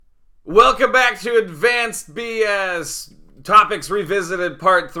Welcome back to Advanced B.S. Topics Revisited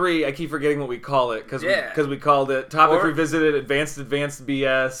Part 3. I keep forgetting what we call it because we called it Topics Revisited Advanced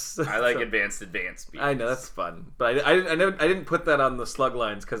B.S. I like Advanced B.S. I know, that's fun. But I didn't put that on the slug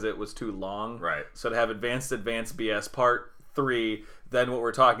lines because it was too long. Right. So to have Advanced B.S. Part 3, then what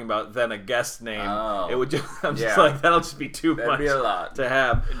we're talking about, then a guest name, it would just, I'm just like, that'll just be too much be a lot to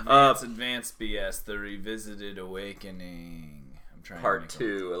have. Advanced B.S. The Revisited Awakening. Part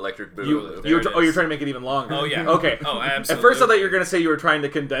 2, Electric Boogaloo. You're trying to make it even longer. Oh, yeah. Okay. Oh, absolutely. At first I thought you were going to say you were trying to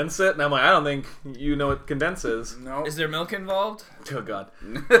condense it, and I'm like, I don't think you know what condense is. No. Is there milk involved? Oh, God.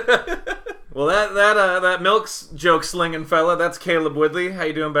 Well, that milk's joke slinging fella, that's Caleb Woodley. How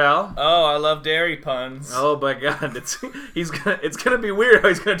you doing, Bal? Oh, I love dairy puns. Oh my God, it's gonna be weird how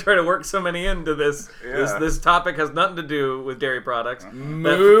he's gonna try to work so many into this. Yeah. This topic has nothing to do with dairy products.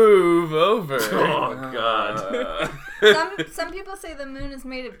 Move over. Oh God. Some people say the moon is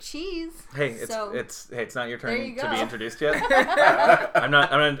made of cheese. Hey, it's not your turn to be introduced yet. I'm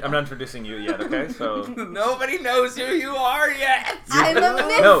not introducing you yet. Okay, so nobody knows who you are yet. I'm a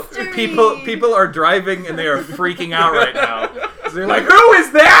mystery. No, people are driving and they are freaking out right now. So they're like, who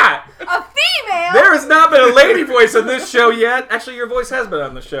is that? A female. There has not been a lady voice on this show yet. Actually, your voice has been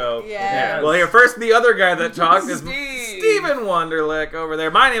on the show. Yeah. Well, here first, the other guy that talked is Steven Wonderlick over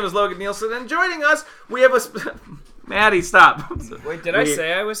there. My name is Logan Nielsen, and joining us, we have a. Maddie, stop. Wait, did I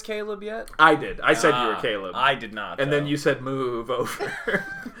say I was Caleb yet? I did. I said you were Caleb. I did not. And then you said move over.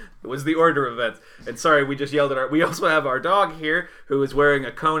 It was the order of events. And sorry, we just yelled at we also have our dog here who is wearing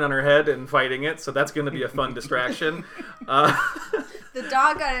a cone on her head and fighting it, so that's going to be a fun distraction. The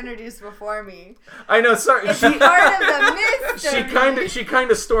dog got introduced before me. I know, sorry. It's part of the mystery. She kind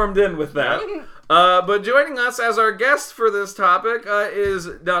of stormed in with that. But joining us as our guest for this topic is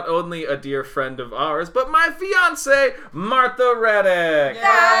not only a dear friend of ours, but my fiancé, Martha Reddick.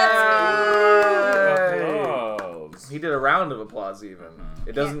 That's me. He did a round of applause even.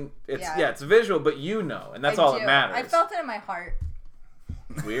 It doesn't, it's visual, but you know, and that's all that matters. I felt it in my heart.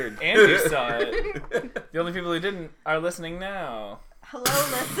 Weird. And you saw it. The only people who didn't are listening now. Hello,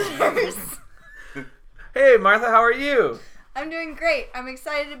 listeners. Hey, Martha, how are you? I'm doing great. I'm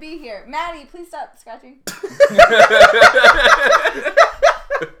excited to be here. Maddie, please stop scratching.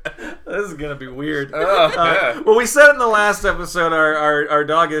 This is gonna be weird. Well, we said in the last episode our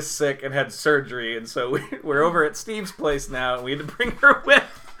dog is sick and had surgery, and so we're over at Steve's place now, and we had to bring her with.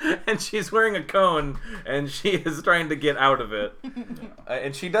 And she's wearing a cone, and she is trying to get out of it.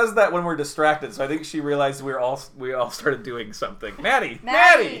 And she does that when we're distracted, so I think she realized we all started doing something. Maddie,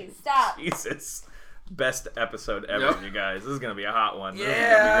 stop. Jesus. Best episode ever, you guys. This is going to be a hot one.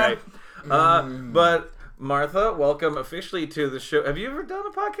 Yeah. This is going to be great. But, Martha, welcome officially to the show. Have you ever done a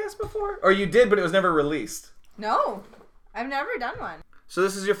podcast before? Or you did, but it was never released? No, I've never done one. So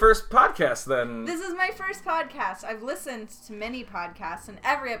this is your first podcast, then? This is my first podcast. I've listened to many podcasts and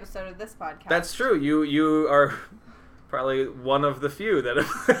every episode of this podcast. That's true. You are probably one of the few that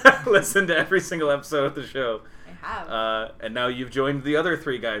have listened to every single episode of the show. I have. And now you've joined the other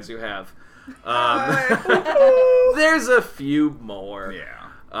three guys who have. There's a few more. Yeah.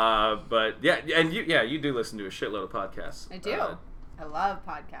 But yeah, and you do listen to a shitload of podcasts. I do. I love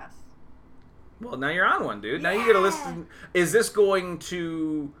podcasts. Well, now you're on one, dude. Now you get to listen. Is this going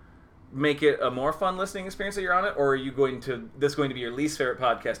to make it a more fun listening experience that you're on it, or are going to be your least favorite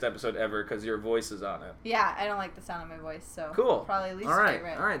podcast episode ever because your voice is on it? Yeah, I don't like the sound of my voice, so cool. Probably least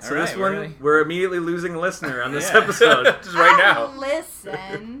favorite. All right. So All right, this one, we're immediately losing a listener on this Yeah. episode just right now.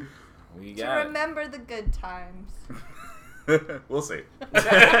 Listen We to got remember the good times. We'll see.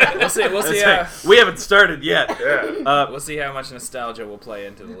 We'll see. We'll see. We haven't started yet. We'll see how much nostalgia will play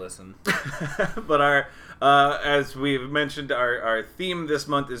into the listen. But as we've mentioned, our theme this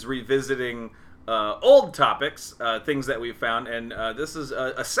month is revisiting old topics, things that we've found, and this is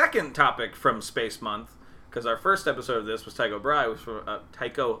a second topic from Space Month, because our first episode of this was Tycho Brahe. It was from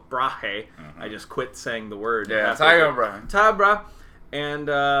Tycho Brahe. I just quit saying the word. Yeah, Tycho Brahe. Tycho Brahe. And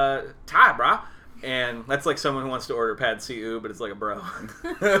Tycho Brahe. And that's like someone who wants to order pad see-ew, but it's like a bro.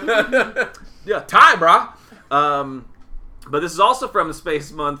 Yeah, Tycho Brahe. But this is also from the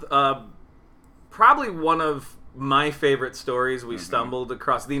Space Month. Probably one of my favorite stories we stumbled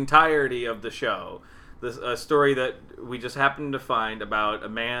across the entirety of the show. A story that we just happened to find about a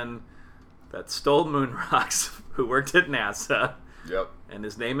man that stole moon rocks who worked at NASA. Yep. And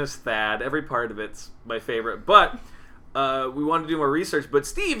his name is Thad. Every part of it's my favorite. But we wanted to do more research. But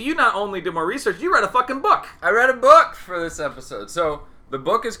Steve, you not only did more research, you read a fucking book. I read a book for this episode. So the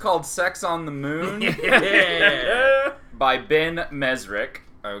book is called Sex on the Moon by Ben Mesrick.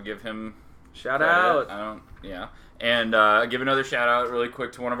 I will give him Shout credit. out. Yeah. And give another shout out really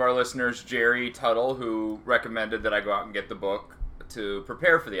quick to one of our listeners, Jerry Tuttle, who recommended that I go out and get the book to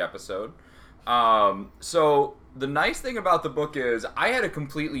prepare for the episode. So the nice thing about the book is I had a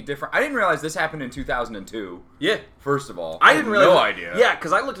completely different... I didn't realize this happened in 2002. Yeah. First of all. I didn't realize... No idea. Yeah,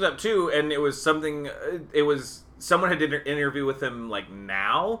 because I looked it up too, and it was something... It was... Someone had did an interview with him, like,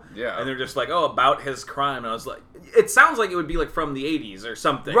 now. Yeah. And they're just like, oh, about his crime. And I was like... It sounds like it would be, like, from the 80s or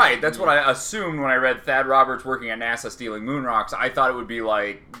something. Right, that's what I assumed when I read Thad Roberts working at NASA stealing moon rocks. I thought it would be,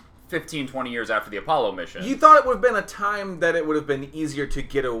 like, 15, 20 years after the Apollo mission. You thought it would have been a time that it would have been easier to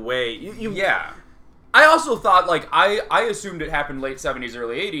get away. Yeah. I also thought, like, I assumed it happened late 70s,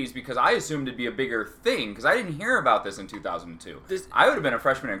 early 80s because I assumed it'd be a bigger thing because I didn't hear about this in 2002. I would have been a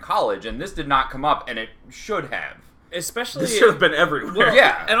freshman in college, and this did not come up, and it should have. Especially... This should have been everywhere. Well,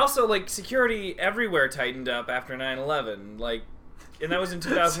 yeah. And also, like, security everywhere tightened up after 9/11. Like... And that was in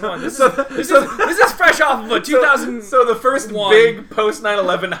 2001. This is fresh off of a 2000. So the first big post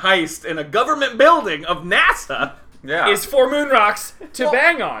 9/11 heist in a government building of NASA is 4 moon rocks to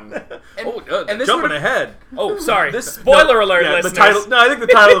bang on. And this jumping ahead. Oh, sorry. Spoiler alert, listeners. The title. No, I think the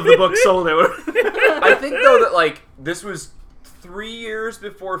title of the book sold it. I think though that like this was 3 years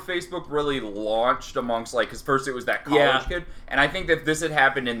before Facebook really launched amongst like because first it was that college kid, and I think that if this had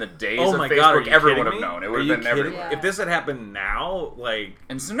happened in the days of Facebook, everyone would have known. It would have been everywhere. If this had happened now, like,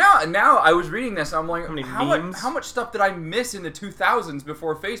 and so now I was reading this, I'm like, how much stuff did I miss in the 2000s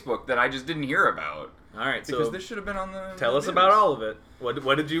before Facebook that I just didn't hear about? All right, because this should have been on the. Tell us about all of it.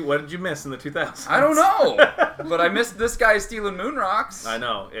 What did you miss in the 2000s? I don't know, but I missed this guy stealing moon rocks. I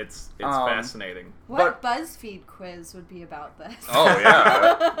know it's fascinating. What BuzzFeed quiz would be about this? Oh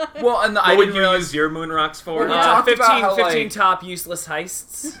yeah. Well, and what would you use your moon rocks for? 15 top useless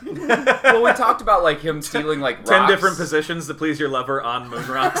heists. Well, we talked about like him stealing like rocks. 10 different positions to please your lover on moon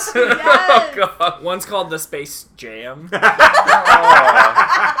rocks. Yes. Oh god. One's called the Space Jam.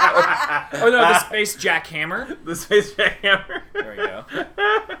 Oh no, the Space Jackhammer. The Space Jackhammer. There we go.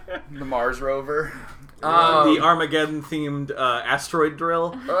 The Mars rover. The Armageddon-themed asteroid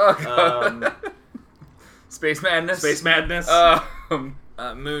drill. Space Madness. Space Madness.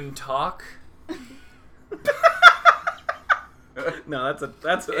 Moon Talk. No, that's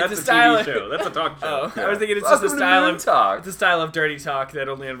a style TV show. That's a talk show. I was thinking it's just a style of talk. It's a style of dirty talk that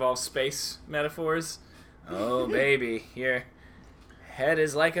only involves space metaphors. Oh baby, your head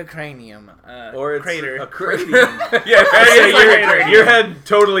is like a cranium. Or it's crater. a cranium. Your head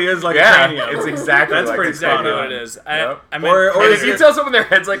totally is like a cranium. It's exactly that's like pretty exactly spot what on. it is. Yep. Or if you tell someone their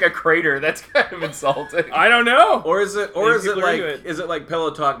head's like a crater, that's kind of insulting. I don't know. Or is it like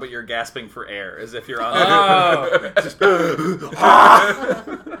pillow talk, but you're gasping for air, as if you're on.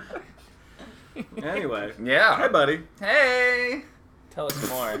 Anyway. Yeah. Hi, buddy. Hey. Tell us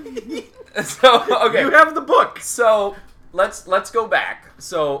more. So okay, you have the book. So let's go back.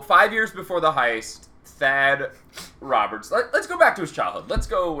 So 5 years before the heist, Thad Roberts. Let's go back to his childhood. Let's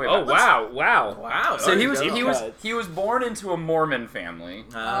go way back. Wow. So he was born into a Mormon family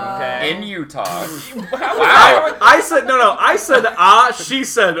in Utah. Wow. I said no. I said she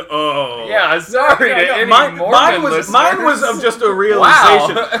said oh. Yeah, sorry to any mine Mormon was listeners. Mine was of just a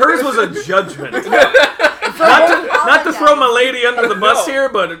realization. Wow. Hers was a judgment. Not to throw my lady under the bus here,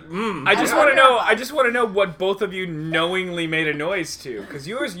 but I just want to know what both of you knowingly made a noise to, because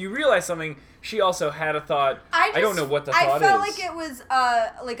you realized something. She also had a thought. I don't know what the thought is. I felt like it was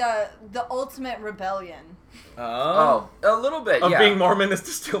the ultimate rebellion. Oh, a little bit. Of being Mormon is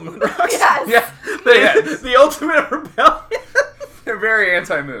to steal moon rocks. Yes. The ultimate rebellion. They're very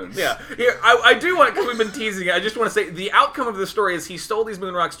anti-moon. Yeah. Here, I do want, because we've been teasing it, I just want to say, the outcome of the story is he stole these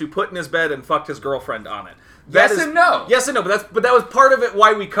moon rocks to put in his bed and fucked his girlfriend on it. Yes and no. Yes and no, but that was part of it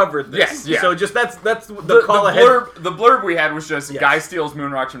why we covered this. Yes, yeah. So just that's the call ahead. The blurb we had was just guy steals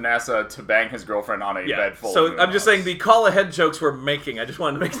moon rocks from NASA to bang his girlfriend on a bed full of moon I'm just saying the call ahead jokes we're making. I just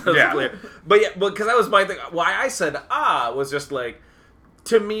wanted to make those clear. But because that was my thing. Why I said was just like,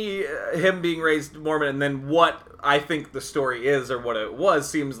 to me, him being raised Mormon and then what I think the story is or what it was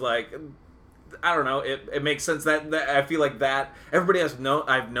seems like, I don't know, it makes sense that I feel like that everybody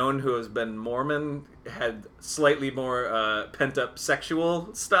I've known who has been Mormon had slightly more pent up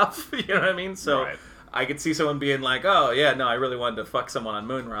sexual stuff, you know what I mean? So I could see someone being like, oh yeah, no, I really wanted to fuck someone on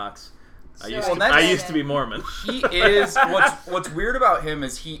moon rocks. I used to be Mormon. He is what's weird about him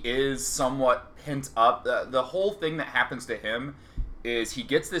is he is somewhat pent up. The whole thing that happens to him is he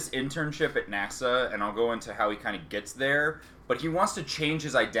gets this internship at NASA, and I'll go into how he kind of gets there, but he wants to change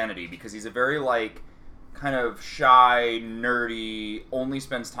his identity because he's a very, like, kind of shy, nerdy, only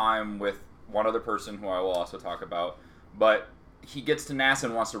spends time with one other person who I will also talk about, but he gets to NASA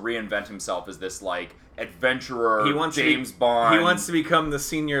and wants to reinvent himself as this like adventurer, James Bond. He wants to become the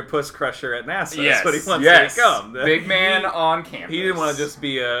senior puss crusher at NASA. Yes, That's what he wants to become. Big man on campus. He didn't want to just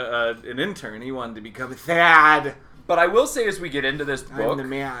be an intern. He wanted to become Thad. But I will say, as we get into this book, I'm the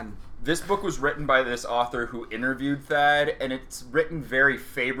man. This book was written by this author who interviewed Thad, and it's written very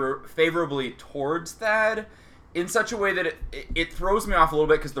favorably towards Thad in such a way that it throws me off a little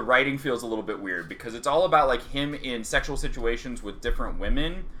bit because the writing feels a little bit weird because it's all about like him in sexual situations with different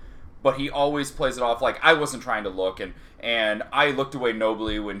women, but he always plays it off like I wasn't trying to look and I looked away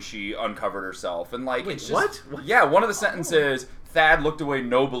nobly when she uncovered herself and like it's just what? Yeah, one of the sentences Thad looked away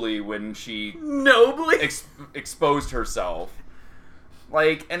nobly when she exposed herself.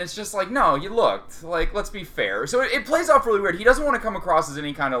 Like, and it's just like, no, you looked. Like, let's be fair. So it plays off really weird. He doesn't want to come across as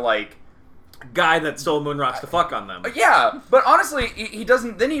any kind of like guy that stole moon rocks to fuck on them. Yeah, but honestly, he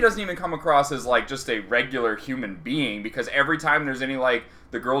doesn't. Then he doesn't even come across as like just a regular human being because every time there's any like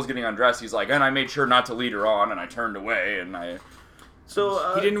the girl's getting undressed, he's like, and I made sure not to lead her on, and I turned away, and I.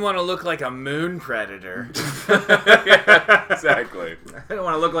 So he didn't want to look like a moon predator. Yeah, exactly. I didn't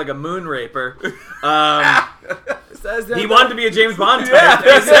want to look like a moon raper. He He wanted to be a James Bond type.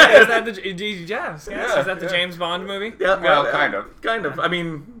 Yeah, is that the James Bond movie? Yeah, well, kind of. Kind of. I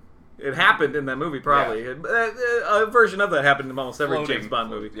mean, it happened in that movie, probably. Yeah. A version of that happened in almost every Floating. James Bond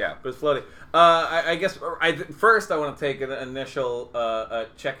movie. Yeah. But it's floating. I guess first I want to take an initial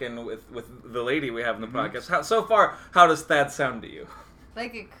check-in with the lady we have in the podcast. So far, how does Thad sound to you?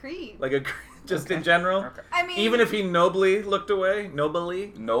 Like a creep. Like a just in general? Okay. I mean, Even if he nobly looked away?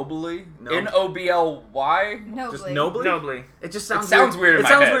 Nobly? Nobly? No. N-O-B-L-Y? nobly. Just nobly? Nobly. It just sounds weird in It my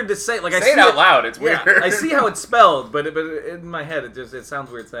sounds head. weird to say. Like Say I see it out loud. It's weird. Yeah, I see how it's spelled, but in my head it sounds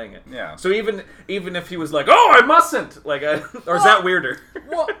weird saying it. Yeah. So even if he was like, "Oh, I mustn't," like, or is that weirder?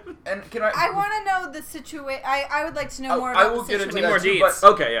 Well, and can I want to know the situation. I would like to know more I about will the get situation. into more that too, deets.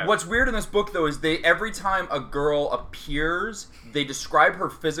 but Okay, yeah. What's weird in this book, though, is every time a girl appears, they describe her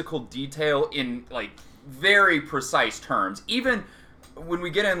physical detail in, like, very precise terms. Even when we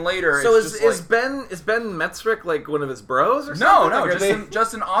get in later, So it's is Ben Metzrick like one of his bros or No, something?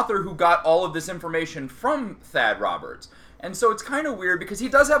 just an author who got all of this information from Thad Roberts. And so it's kind of weird because he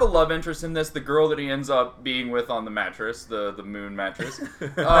does have a love interest in this, the girl that he ends up being with on the mattress, the moon mattress.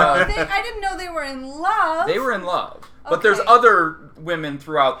 I didn't know they were in love. They were in love. But there's Okay. other women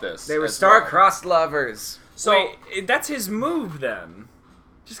throughout this. They were as star-crossed lovers. So Wait, that's his move then.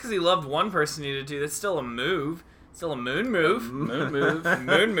 Just because he loved one person he did too, that's still a move. Still a moon move. moon move.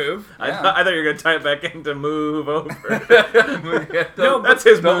 Moon move. Yeah. I thought you were going to tie it back into move over. No, That's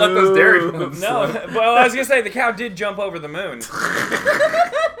his don't let those dairy moves. No, well, I was gonna say the cow did jump over the moon.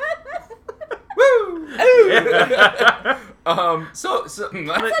 Woo! So That's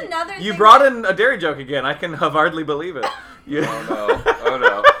another thing. You brought in a dairy joke again. I can hardly believe it. Oh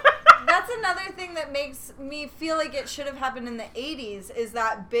no. That's another thing that makes me feel like it should have happened in the 80s is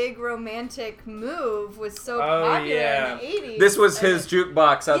that big romantic move was so popular in the 80s. This was his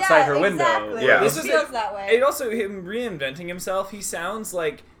jukebox outside her window. Exactly. Yeah. It This is feels that way. It also him reinventing himself. He sounds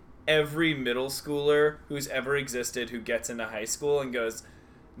like every middle schooler who's ever existed who gets into high school and goes,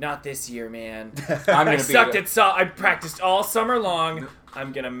 "Not this year, man. I sucked at I practiced all summer long.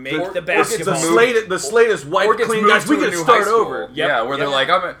 I'm gonna make the basketball." The slate is wiped clean, guys. We can start over. Yep. Yeah, where they're like,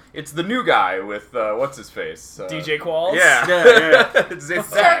 it's the new guy with what's his face, DJ Qualls. Yeah, Yeah. it's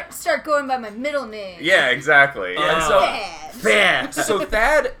Zach. Start going by my middle name. Yeah, exactly. And so. Thad. So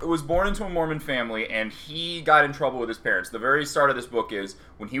Thad was born into a Mormon family, and he got in trouble with his parents. The very start of this book is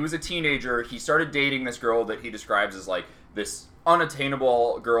when he was a teenager, he started dating this girl that he describes as like this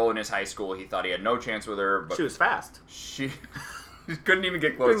unattainable girl in his high school. He thought he had no chance with her, but She was fast. she couldn't even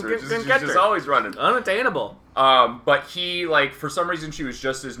get close to her. Couldn't She's catch just her. always running. Unattainable. But he, like, for some reason she was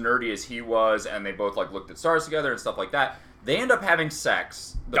just as nerdy as he was, and they both, like, looked at stars together and stuff like that. They end up having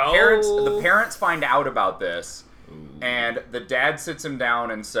sex. The parents find out about this, and the dad sits him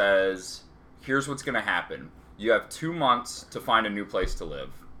down and says, "Here's what's going to happen. You have 2 months to find a new place to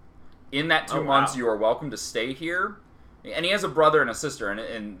live. In that 2 months, you are welcome to stay here." And he has a brother and a sister,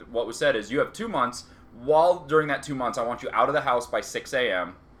 and what was said is, you have 2 months. During that 2 months, I want you out of the house by 6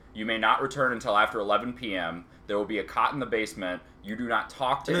 a.m. You may not return until after 11 p.m. There will be a cot in the basement. You do not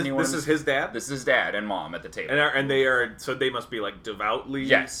talk to anyone. This is his dad? This is his dad and mom at the table. And they are, so they must be like devoutly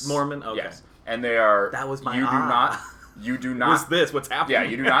Mormon? Okay. Yes. And they are... That was my You do not... What's this? What's happening? Yeah,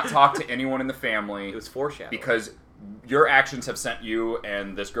 you do not talk to anyone in the family. It was foreshadowing. Because your actions have sent you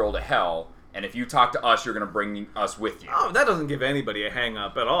and this girl to hell. And if you talk to us, you're going to bring us with you. Oh, that doesn't give anybody a hang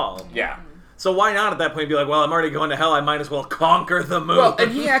up at all. Yeah. So why not at that point be like, well, I'm already going to hell, I might as well conquer the moon. Well,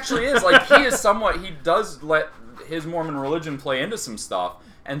 and he actually is. Like, he does let his Mormon religion play into some stuff.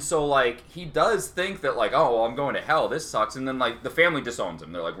 And so, like, he does think that, like, oh, well, I'm going to hell, this sucks. And then, like, the family disowns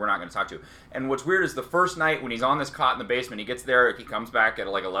him. They're like, we're not going to talk to you. And what's weird is the first night when he's on this cot in the basement, he gets there, he comes back at,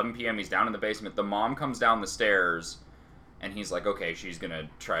 like, 11 p.m., he's down in the basement. The mom comes down the stairs, and he's like, okay, she's going to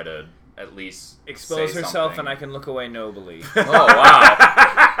try to at least expose say herself, something. and I can look away nobly. Oh, wow.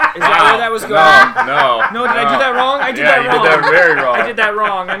 Is that where that was going? No, did I do that wrong? I did that wrong. You did that very wrong. I did that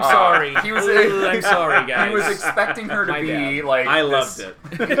wrong. I'm sorry. I'm sorry, guys. He was expecting her to be like. I loved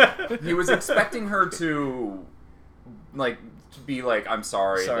it. He was expecting her to, like, be like, "I'm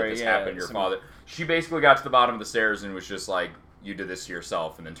sorry that this happened. Your father." She basically got to the bottom of the stairs and was just like, "You did this to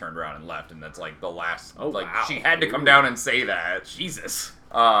yourself," and then turned around and left. And that's like the last. Oh, like wow. she had to come down and say that. Jesus.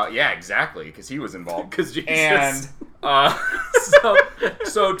 Yeah, exactly, because he was involved. Because Jesus. And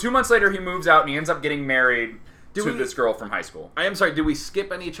so 2 months later, he moves out and he ends up getting married to this girl from high school. I am sorry. Did we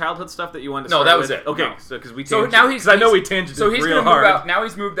skip any childhood stuff that you wanted to? No, start that was with? it. Okay, No. so because we So tangent- now 'cause I know we tangented So he's real gonna move hard. out. Now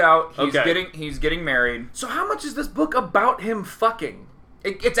he's moved out. Okay. He's getting married. So how much is this book about him fucking?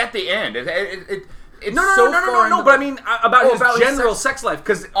 It's at the end. It's No, so far into but I mean about his about his general sex life.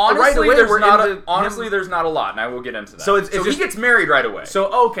 Because honestly, right away there's we're not into honestly him. there's not a lot, and I will get into that. So it's he just- gets married right away.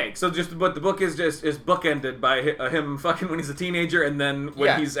 So okay, so just but the book is bookended by him fucking when he's a teenager and then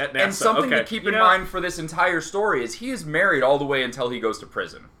when he's at NASA. And something okay. to keep in mind for this entire story is he is married all the way until he goes to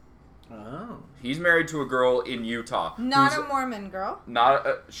prison. Oh. He's married to a girl in Utah. Not a Mormon girl.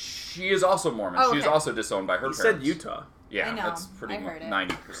 She is also Mormon. Oh, She is okay. also disowned by her He parents. said Utah. Yeah, I know. that's pretty I heard it.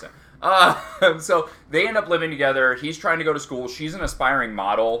 90%. So they end up living together. He's trying to go to school. She's an aspiring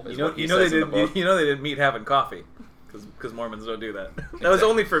model. Is what he says in the book. You know they didn't meet having coffee because Mormons don't do that. That was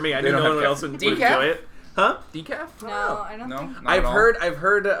only for me. I They knew don't no have one else would decaf? enjoy it. Huh? Decaf? No, I don't No, think. not at all. I've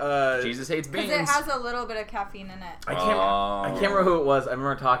heard. Jesus hates beans. Because it has a little bit of caffeine in it. I can't remember who it was. I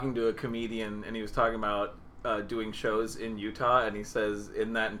remember talking to a comedian and he was talking about doing shows in Utah, and he says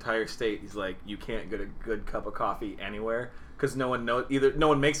in that entire state, he's like, you can't get a good cup of coffee anywhere. Because no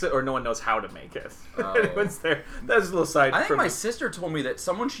one makes it or no one knows how to make it. Anyone's there. That's a little side. I think my sister told me that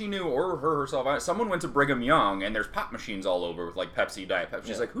someone she knew or her herself, someone went to Brigham Young and there's pop machines all over with like Pepsi, Diet Pepsi.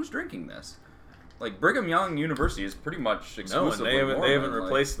 She's like, who's drinking this? Like Brigham Young University is pretty much exclusively they Mormon, haven't like-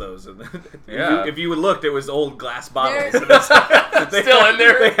 replaced those. Yeah. If you would looked, it was old glass bottles. It's still in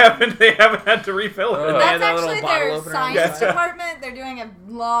there. They haven't had to refill it. They had That's that little actually bottle their opener on science the side. department. They're doing a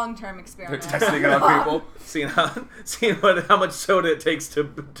long-term They're experiment. testing it on people. Seeing how much soda it takes to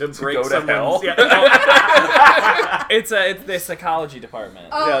break go to someone's. hell. Oh. It's the psychology department.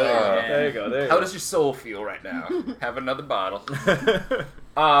 Oh, yeah. There you go. How does your soul feel right now? Have another bottle.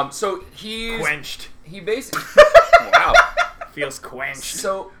 So Quenched. he basically wow. Feels quenched.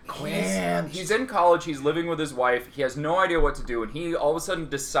 So he's in college. He's living with his wife. He has no idea what to do, and he all of a sudden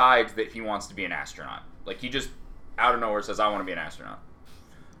decides that he wants to be an astronaut. Like he just out of nowhere says, "I want to be an astronaut."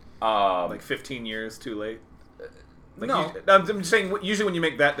 Like 15 years too late. Like no. I'm just saying. Usually, when you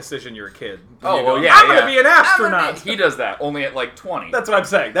make that decision, you're a kid. Oh, You well, go, yeah. I'm gonna be an astronaut. He does that only at like 20. That's what I'm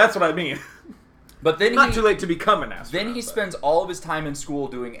saying. That's what I mean. But then Not too late to become an astronaut. Then he spends all of his time in school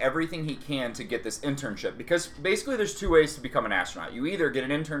doing everything he can to get this internship. Because basically there's two ways to become an astronaut. You either get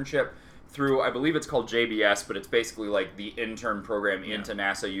an internship through, I believe it's called JBS, but it's basically like the intern program into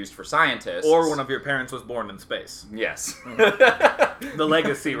NASA used for scientists. Or one of your parents was born in space. Yes. The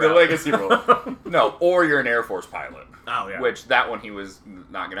legacy route. The legacy rule. No, or you're an Air Force pilot. Oh, yeah. Which that one he was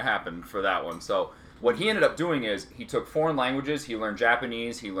not going to happen for that one. So what he ended up doing is he took foreign languages. He learned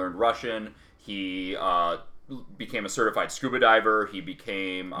Japanese. He learned Russian. He became a certified scuba diver. He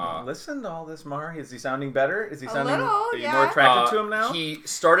became... Listen to all this, Mar. Is he sounding better? Is he sounding... little, are you yeah. more attracted to him now? He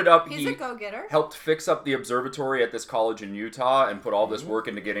started up... He's a go-getter. Helped fix up the observatory at this college in Utah and put all this work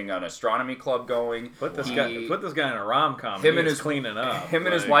into getting an astronomy club going. Put this guy in a rom-com. Him and He's his cleaning up. Him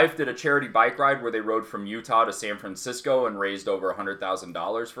and his wife did a charity bike ride where they rode from Utah to San Francisco and raised over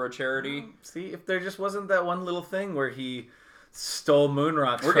 $100,000 for a charity. See, if there just wasn't that one little thing where he stole moon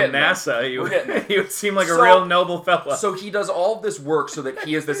rocks We're from getting there. NASA, he would seem like a So- real noble fella. So he does all of this work so that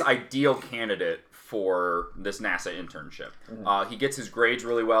he is this ideal candidate for this NASA internship. He gets his grades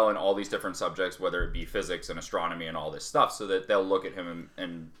really well in all these different subjects, whether it be physics and astronomy and all this stuff, so that they'll look at him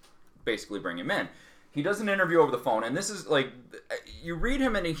and basically bring him in. He does an interview over the phone, and this is like, you read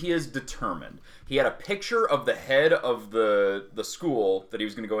him and he is determined. He had a picture of the head of the school that he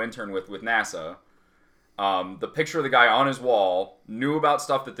was going to go intern with NASA. The picture of the guy on his wall, knew about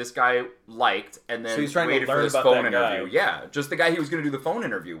stuff that this guy liked, and then So he's trying to waited for learn this about phone that guy. interview. Yeah, just the guy he was going to do the phone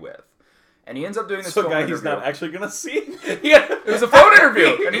interview with. And he ends up doing this So phone guy interview. he's not actually gonna see. It was a phone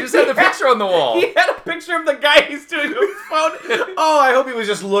interview, and he just had the picture on the wall. He had a picture of the guy he's doing a phone. Oh, I hope he was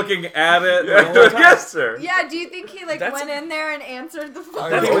just looking at it. Yes, sir. Yeah, do you think he went in there and answered the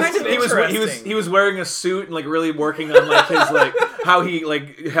phone? That's kind of he was wearing a suit and really working on his how he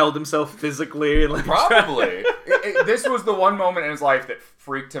held himself physically and probably. This was the one moment in his life that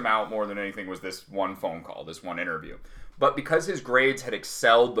freaked him out more than anything was this one phone call, this one interview. But because his grades had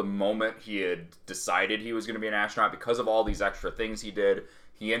excelled the moment he had decided he was going to be an astronaut, because of all these extra things he did,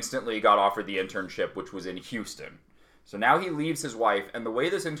 he instantly got offered the internship, which was in Houston. So now he leaves his wife, and the way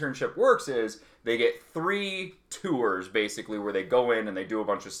this internship works is they get 3 tours, basically, where they go in and they do a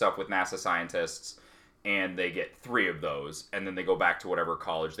bunch of stuff with NASA scientists, and they get 3 of those, and then they go back to whatever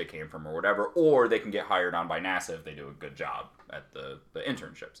college they came from or whatever, or they can get hired on by NASA if they do a good job at the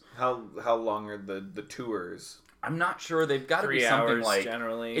internships. How long are the tours? I'm not sure. They've got to be 3 something hours, like...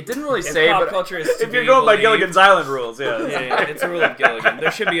 generally. It didn't really If say, pop but... culture is If you're going by Gilligan's Island rules, yeah, it's a rule of Gilligan.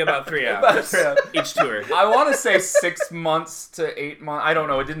 There should be about 3 hours each tour. I want to say 6 months to 8 months. I don't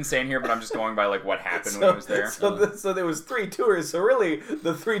know. It didn't say in here, but I'm just going by what happened when he was there. So there was 3 tours. So really,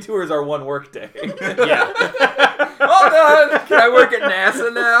 the 3 tours are 1 work day. Yeah. Hold on. Can I work at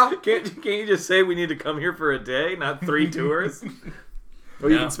NASA now? Can't you just say we need to come here for a day, not 3 tours? Or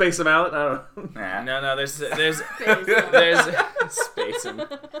you can space them out. I don't know. No. There's space them.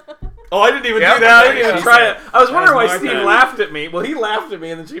 Oh, I didn't even do that. I didn't even try it. I was wondering why Steve laughed at me. Well, he laughed at me,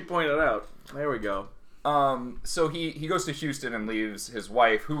 and then she pointed it out. There we go. So he goes to Houston and leaves his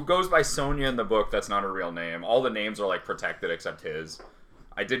wife, who goes by Sonia in the book. That's not her real name. All the names are protected except his.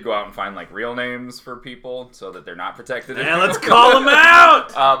 I did go out and find real names for people so that they're not protected. And let's call them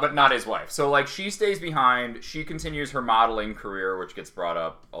out! But not his wife. So she stays behind. She continues her modeling career, which gets brought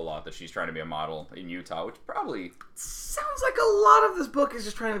up a lot, that she's trying to be a model in Utah, which probably... Sounds like a lot of this book is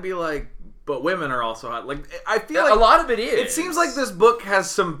just trying to be but women are also hot. I feel a lot of it is. It seems like this book has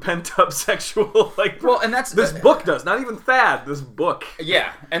some pent-up sexual, well, and that's... This book does, not even Thad, this book.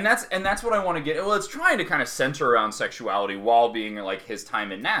 Yeah, and that's what I want to get... Well, it's trying to kind of center around sexuality while being, his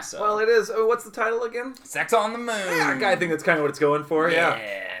time in NASA. Well, it is. Oh, what's the title again? Sex on the Moon. Yeah, I think that's kind of what it's going for,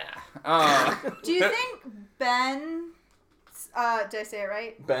 yeah. Do you think Ben... did I say it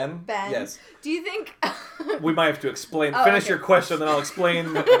right? Ben? Yes. Do you think... We might have to explain. Finish your question, then I'll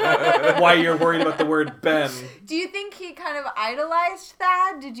explain why you're worried about the word Ben. Do you think he kind of idolized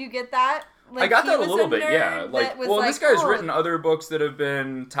Thad? Did you get that? I got that a little bit, yeah. This guy's written other books that have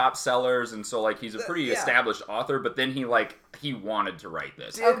been top sellers, and so he's a pretty established author. But then he wanted to write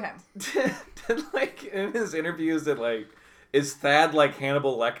this. Okay. Did in his interviews that is Thad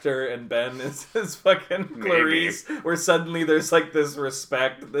Hannibal Lecter and Ben is fucking Clarice, where suddenly there's this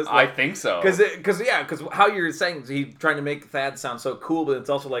respect. I think so. Because how you're saying he's trying to make Thad sound so cool, but it's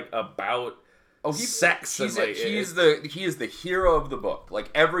also about sex. He is the hero of the book.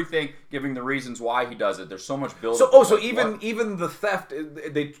 Everything, giving the reasons why he does it. There's so much build. So even the theft,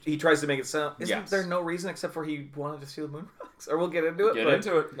 he tries to make it sound. Isn't there no reason except for he wanted to steal the moon rocks? Or we'll get into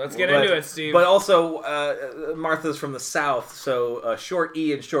it. Let's get into it, Steve. But also, Martha's from the South, so short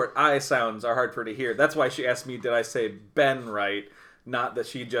E and short I sounds are hard for her to hear. That's why she asked me, did I say Ben right? Not that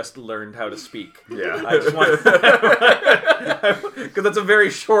she just learned how to speak. Yeah. I just want because that's a very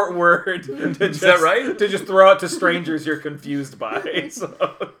short word. Is that right? To just throw out to strangers you're confused by. So.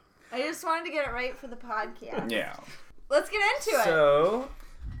 I just wanted to get it right for the podcast. Yeah. Let's get into it. So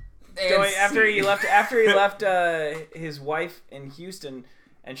after he left his wife in Houston,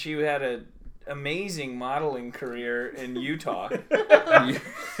 and she had an amazing modeling career in Utah.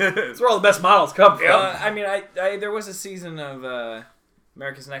 That's where all the best models come from. I there was a season of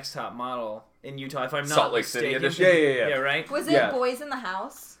America's Next Top Model in Utah, if I'm not Salt Lake mistaken. City edition. Yeah, right? Was it Boys in the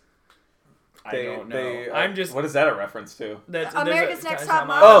House? I don't know. What is that a reference to? America's Next Top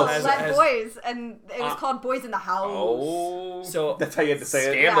Model let boys, and it was called Boys in the House. Oh, so that's how you had to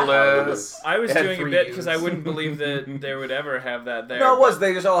say it. Scandalous. I was doing a bit because I wouldn't believe that they would ever have that there. No, it was.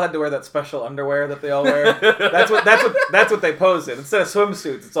 They just all had to wear that special underwear that they all wear. That's what they posed in. Instead of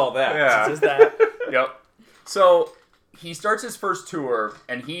swimsuits, it's all that. Yeah, it's just that. Yep. So he starts his first tour,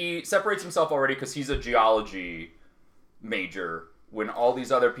 and he separates himself already because he's a geology major. When all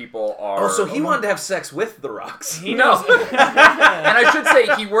these other people are... Oh, so he wanted to have sex with the rocks. He knows. And I should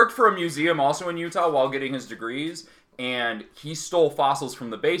say, he worked for a museum also in Utah while getting his degrees, and he stole fossils from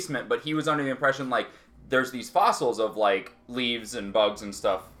the basement, but he was under the impression, there's these fossils of, leaves and bugs and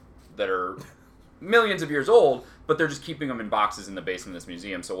stuff that are millions of years old, but they're just keeping them in boxes in the basement of this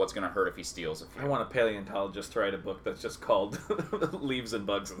museum, so what's going to hurt if he steals a few? I want a paleontologist to write a book that's just called Leaves and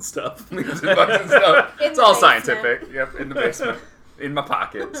Bugs and Stuff. Leaves and Bugs and Stuff. It's all scientific. Yep, in the basement. In my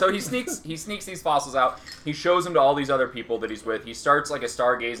pocket. So he sneaks these fossils out. He shows them to all these other people that he's with. He starts a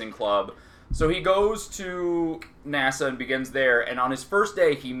stargazing club. So he goes to NASA and begins there, and on his first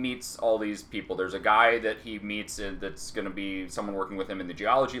day, he meets all these people. There's a guy that he meets that's going to be someone working with him in the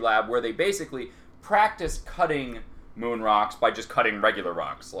geology lab, where they basically practice cutting moon rocks by just cutting regular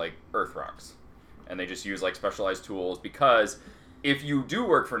rocks, like Earth rocks. And they just use like specialized tools, because if you do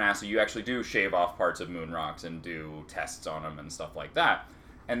work for NASA, you actually do shave off parts of moon rocks and do tests on them and stuff like that.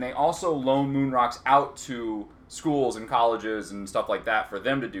 And they also loan moon rocks out to schools and colleges and stuff like that for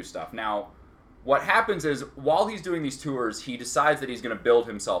them to do stuff. Now, what happens is, while he's doing these tours, he decides that he's going to build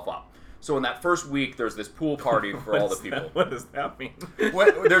himself up. So in that first week, there's this pool party for all the people. What does that mean?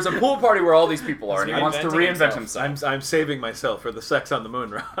 There's a pool party where all these people are, and he wants to reinvent himself. I'm saving myself for the sex on the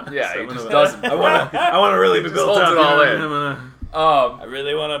moon rock. Yeah, he just doesn't. I want to really be built up. Holds it all in. I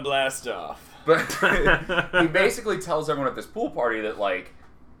really want to blast off. But he basically tells everyone at this pool party that, like,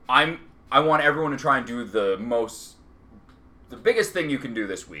 I want everyone to try and do the biggest thing you can do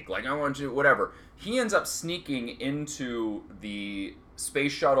this week. Like, I want you, whatever. He ends up sneaking into the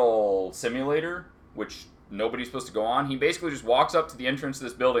space shuttle simulator, which nobody's supposed to go on. He basically just walks up to the entrance to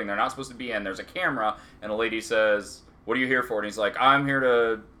this building they're not supposed to be in. There's a camera, and a lady says, "What are you here for?" And he's like, "I'm here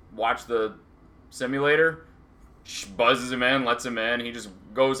to watch the simulator." She buzzes him in, lets him in. He just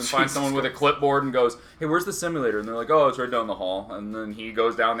goes and finds someone with a clipboard and goes, "Hey, where's the simulator?" And they're like, "Oh, it's right down the hall." And then he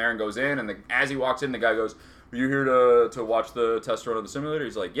goes down there and goes in, and as he walks in, the guy goes, "Are you here to watch the test run of the simulator?"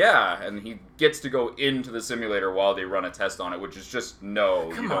 He's like, "Yeah." And he gets to go into the simulator while they run a test on it, which is just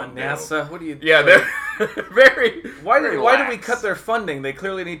no. Come on, NASA. What do you? Yeah, they're very. Why very do we cut their funding? They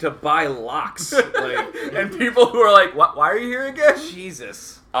clearly need to buy locks. And people who are like, "Why are you here again?"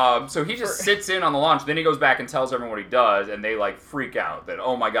 Jesus. So he just sits in on the launch. Then he goes back and tells everyone what he does, and they like freak out that,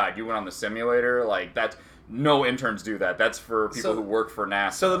 "Oh my God, you went on the simulator!" Like that's. No interns do that. That's for people who work for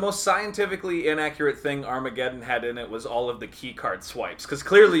NASA. So the most scientifically inaccurate thing Armageddon had in it was all of the key card swipes, because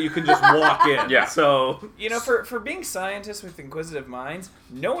clearly you can just walk in. Yeah. So for being scientists with inquisitive minds,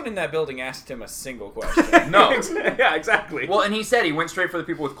 no one in that building asked him a single question. No. Yeah, exactly. Well, and he said he went straight for the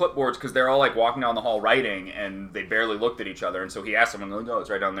people with clipboards because they're all like walking down the hall writing, and they barely looked at each other. And so he asked them, and they're like, "Oh, it's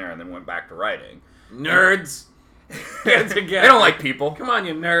right down there," and then went back to writing. Nerds. Get together. They don't like people. Come on,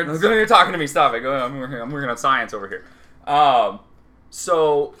 you nerds. You're talking to me. Stop it. Go. I'm working on science over here.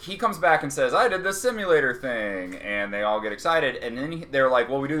 So he comes back and says, "I did this simulator thing," and they all get excited. And then they're like,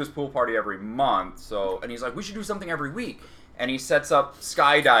 "Well, we do this pool party every month." And he's like, "We should do something every week." And he sets up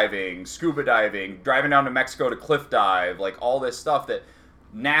skydiving, scuba diving, driving down to Mexico to cliff dive, like all this stuff that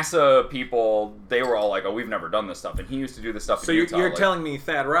NASA people, they were all like, "Oh, we've never done this stuff." And he used to do this stuff in Utah. So you're telling me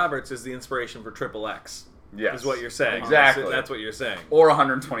Thad Roberts is the inspiration for Triple X? Yes. Is what you're saying. Exactly. That's what you're saying. Or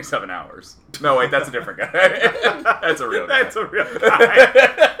 127 hours. No, wait, that's a different guy. That's a real guy. That's a real guy.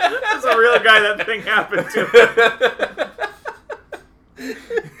 That's a real guy that thing happened to.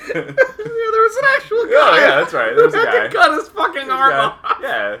 Yeah, there was an actual guy. Oh, yeah, that's right. There was a guy. He cut his fucking arm off.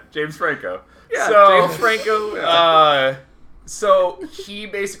 Yeah, James Franco. Yeah, James Franco. So he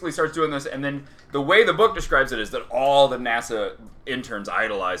basically starts doing this, and then the way the book describes it is that all the NASA interns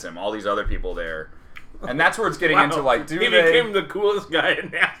idolize him, all these other people there. And that's where it's getting into, like, he became the coolest guy in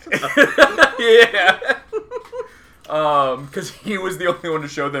NASA. Yeah. Because he was the only one to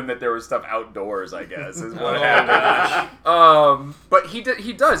show them that there was stuff outdoors, I guess, is what happened. But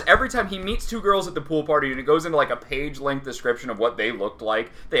he does. Every time he meets two girls at the pool party, and it goes into, like, a page-length description of what they looked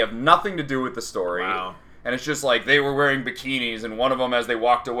like. They have nothing to do with the story. Wow. And it's just like they were wearing bikinis, and one of them, as they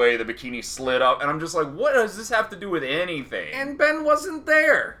walked away, the bikini slid up. And I'm just like, what does this have to do with anything? And Ben wasn't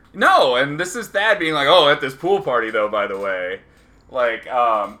there. No, and this is Thad being like, "Oh, at this pool party, though, by the way." Like,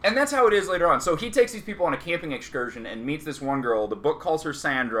 and that's how it is later on. So he takes these people on a camping excursion and meets this one girl. The book calls her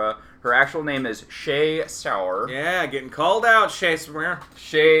Sandra. Her actual name is Shay Sauer. Yeah, getting called out, Shay Sauer.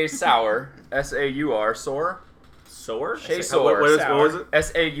 Shay Sauer. S-A-U-R. Soar? Soar? Shay Sauer. What was it?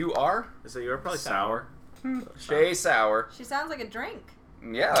 S-A-U-R? S-A-U-R? Probably sour. Shay Sauer. She sounds like a drink.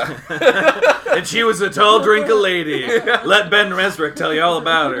 Yeah. And she was a tall drink of lady. Let Ben Resrick tell you all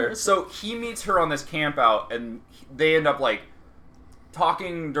about her. So he meets her on this camp out, and they end up, like,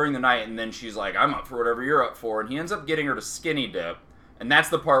 talking during the night, and then she's like, "I'm up for whatever you're up for," and he ends up getting her to skinny dip. And that's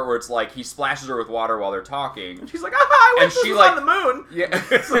the part where it's like he splashes her with water while they're talking. And she's like, I wish this was like, on the moon. Yeah.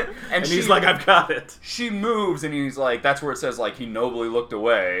 and he's like, I've got it. She moves, and he's like, that's where it says, like, he nobly looked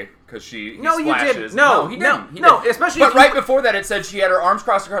away. because he No, you splashes. didn't. No, he no, didn't. He no, didn't. especially But if you- right before that, it said she had her arms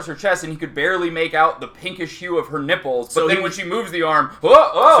crossed across her chest, and he could barely make out the pinkish hue of her nipples. But So then he- when she moves the arm, So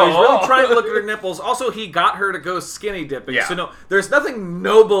he's really trying to look at her nipples. Also, he got her to go skinny dipping. Yeah. So no, there's nothing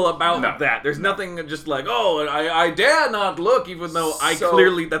noble about No. that. There's nothing just like, oh, I dare not look, even though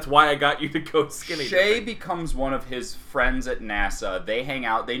that's why I got you to go skinny Shay dipping. becomes one of his friends at NASA. They hang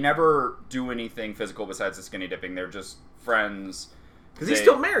out. They never do anything physical besides the skinny dipping. They're just friends. Because he's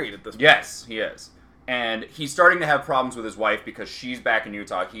still married at this point. Yes, he is. And he's starting to have problems with his wife because she's back in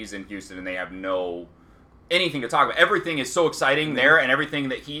Utah, he's in Houston, and they have anything to talk about. Everything is so exciting there, and everything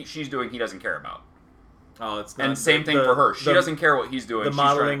that she's doing, he doesn't care about. Oh, it's not. And same thing for her. She doesn't care what he's doing. The She's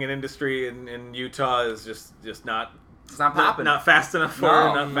modeling and industry in Utah is just not. It's not popping. Not fast enough for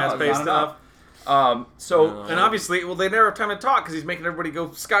her. Not fast paced enough. And obviously, they never have time to talk because he's making everybody go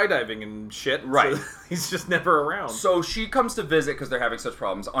skydiving and shit. Right. So he's just never around. So she comes to visit because they're having such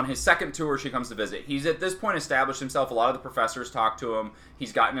problems. On his second tour, she comes to visit. He's at this point established himself. A lot of the professors talk to him.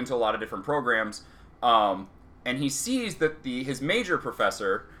 He's gotten into a lot of different programs. And he sees that his major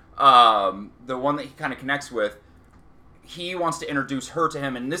professor, the one that he kind of connects with, he wants to introduce her to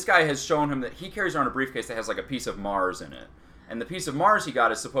him. And this guy has shown him that he carries around a briefcase that has like a piece of Mars in it. And the piece of Mars he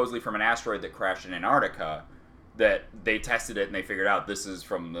got is supposedly from an asteroid that crashed in Antarctica. That they tested it and they figured out this is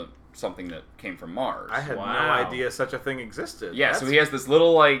from something that came from Mars. I had no idea such a thing existed. Yeah, so he has this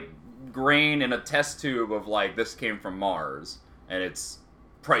little like grain in a test tube of like this came from Mars, and it's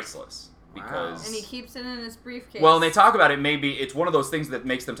priceless because. And he keeps it in his briefcase. Well, and they talk about it. Maybe it's one of those things that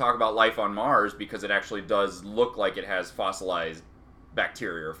makes them talk about life on Mars because it actually does look like it has fossilized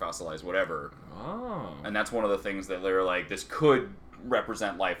bacteria or fossilized whatever. Oh. And that's one of the things that they're like, this could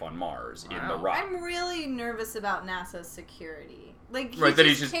represent life on Mars in the rock. I'm really nervous about NASA's security. Like, he's Right, that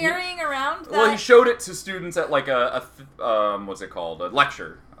just carrying around that. Well, he showed it to students at like what's it called? A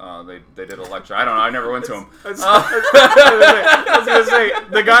lecture. They did a lecture. I don't know. I never went to them. I was going to say,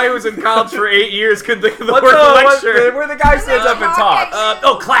 the guy who was in college for 8 years couldn't think of the word lecture. Where the guy stands up and talks.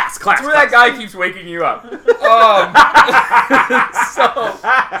 Class. That's where that guy keeps waking you up.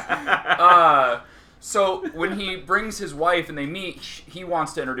 So when he brings his wife and they meet, he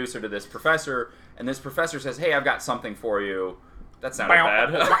wants to introduce her to this professor, and this professor says, "Hey, I've got something for you." That sounded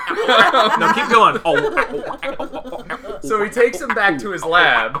bad. No, keep going. So he takes him back to his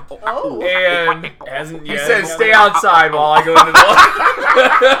lab, and he says, "Stay outside." outside while I go into the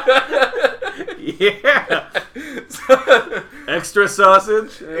lab." Yeah. Extra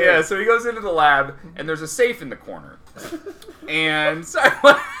sausage. Yeah, so he goes into the lab, and there's a safe in the corner. And sorry,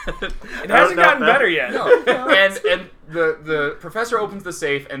 it hasn't gotten better yet. No. And the professor opens the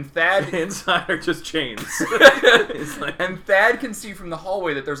safe, and Thad inside are just chains. And Thad can see from the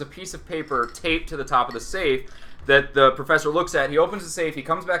hallway that there's a piece of paper taped to the top of the safe that the professor looks at. He opens the safe. He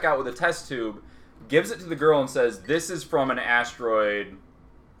comes back out with a test tube, gives it to the girl, and says, "This is from an asteroid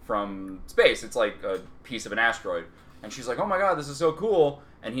from space. It's like a piece of an asteroid." And she's like, "Oh my god, this is so cool."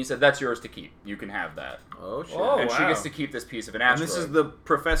 And he said, "That's yours to keep. You can have that." Oh, shit. And she gets to keep this piece of an asteroid. And this is the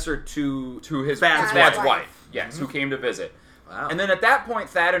professor to his Thad's wife. Yes, who came to visit. Wow. And then at that point,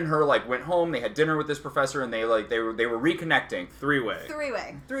 Thad and her like went home. They had dinner with this professor, and they were reconnecting. Three-way.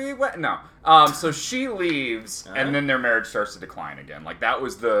 No. So she leaves, and then their marriage starts to decline again. Like that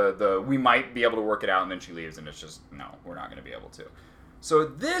was the we might be able to work it out, and then she leaves, and it's just no, we're not going to be able to. So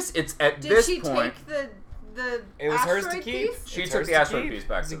this point. Did she take the It was hers to keep. piece? She took the asteroid piece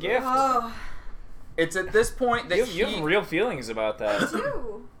back. It's a gift. Oh. It's at this point that You have real feelings about that.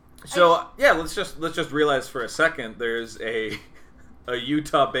 Ew. So yeah, let's just realize for a second there's a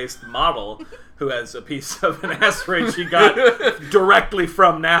Utah-based model who has a piece of an asteroid she got directly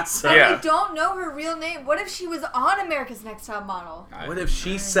from NASA. But Yeah. we don't know her real name. What if she was on America's Next Top Model? What if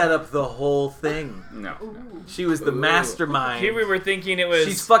she set up the whole thing? No. She was the mastermind. Here we were thinking it was.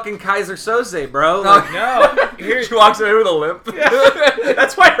 She's fucking Kaiser Soze, bro. Like, No. Here, She walks away with a limp.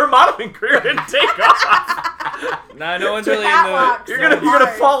 that's why her modeling career didn't take off. no one's really in Catwalks. the. You're gonna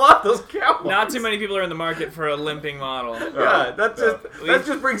fall off those catwalks. Not too many people are in the market for a limping model. Yeah, that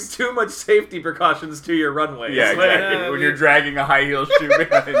just brings too much safety precautions to your runway. Yeah, It's like- exactly. When you're dragging a high heel shoe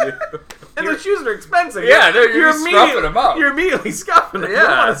behind you. And those shoes are expensive. Yeah, you're scuffing them up. You're immediately scuffing them. You don't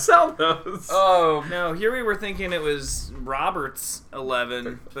Yeah. want to sell those. Oh, No, here we were thinking it was Robert's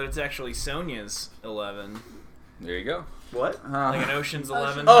 11, but it's actually Sonia's 11. there you go. What? Like an Ocean's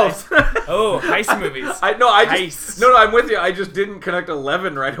 11 Oh, heist. Oh, heist movies. No, I'm with you. I just didn't connect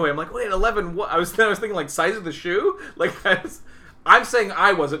 11 right away. I'm like, wait, 11. What? I was thinking like size of the shoe. Like I'm saying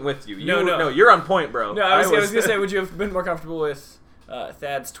I wasn't with you. No. You're on point, bro. No, I was gonna say, would you have been more comfortable with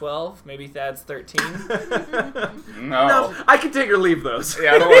Thad's 12, maybe Thad's 13. No. I can take or leave those.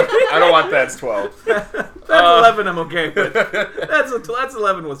 Yeah, I don't want Thad's 12. That's 11 I'm okay with. That's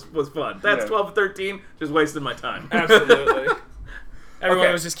 11 was fun. That's 12 and 13, just wasting my time. Absolutely.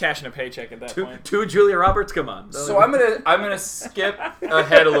 Everyone was just cashing a paycheck at that point. Two Julia Roberts, come on. So I'm gonna skip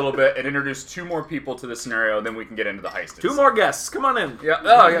ahead a little bit and introduce 2 more people to the scenario, and then we can get into the heist. 2 more guests, come on in. Yeah.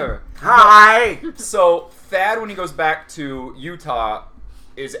 Oh yeah. Hi. So Thad, when he goes back to Utah,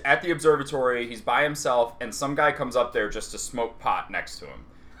 is at the observatory. He's by himself, and some guy comes up there just to smoke pot next to him.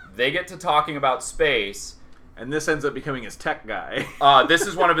 They get to talking about space. And this ends up becoming his tech guy. This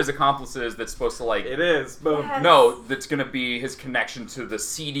is one of his accomplices that's supposed to It is. Boom. Yes. No, that's going to be his connection to the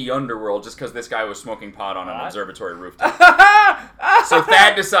seedy underworld just because this guy was smoking pot on an observatory rooftop. So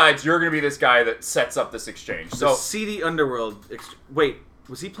Thad decides you're going to be this guy that sets up this exchange. The So seedy underworld. Wait,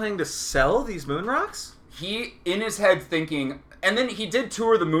 was he planning to sell these moon rocks? he, in his head, thinking... And then he did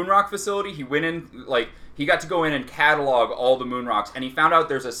tour the moon rock facility. He went in, he got to go in and catalog all the moon rocks. And he found out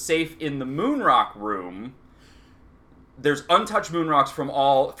there's a safe in the moon rock room. There's untouched moon rocks from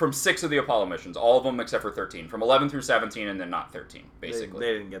 6 of the Apollo missions, all of them except for 13, from 11 through 17, and then not 13, basically.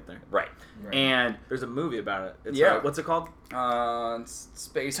 They didn't get there. Right. And There's a movie about it. It's, Yeah. what's it called?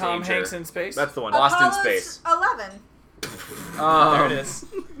 Space Tom Danger. Hanks in space? That's the one. Lost in Apollo's Space. 11. There it is.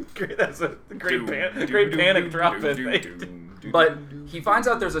 Great, that's a great panic drop in. But he finds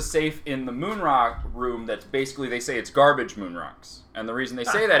out there's a safe in the moon rock room that's basically, they say it's garbage moon rocks. And the reason they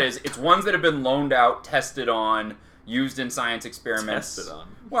say that is it's ones that have been loaned out, tested on, used in science experiments. Tested on.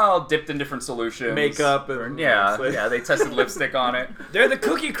 Well, dipped in different solutions. Makeup and Yeah, they tested lipstick on it. They're the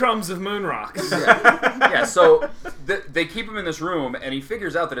cookie crumbs of moon rocks. Yeah, so they keep him in this room, and he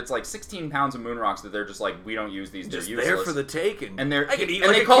figures out that it's like 16 pounds of moon rocks that they're just like, we don't use these, they're Just useless. there for the taking. And I could eat and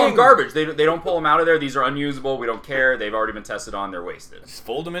like they a call them king. garbage. They don't pull them out of there. These are unusable. We don't care. They've already been tested on. They're wasted. Just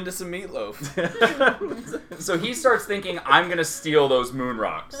fold them into some meatloaf. So he starts thinking, I'm going to steal those moon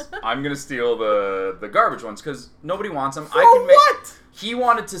rocks. I'm going to steal the garbage ones because nobody wants them. What? He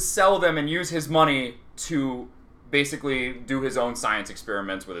wanted to sell them and use his money to basically do his own science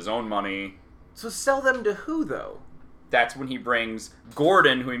experiments with his own money. So sell them to who, though? That's when he brings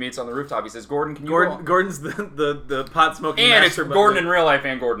Gordon, who he meets on the rooftop. He says, Gordon, can you go on? Gordon's the pot-smoking And it's master. Gordon in real life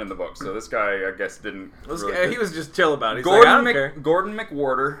and Gordon in the book. So this guy, I guess, didn't... He was just chill about it. He's like, I don't care. Gordon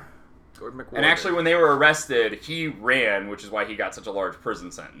McWhorter. And actually, when they were arrested, he ran, which is why he got such a large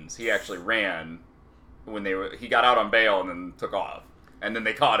prison sentence. He actually ran when he got out on bail and then took off. And then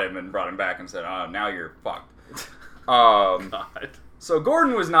they caught him and brought him back and said, "Oh, now you're fucked." God. So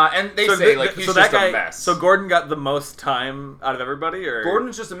Gordon was not, and they say he's just a mess. So Gordon got the most time out of everybody, or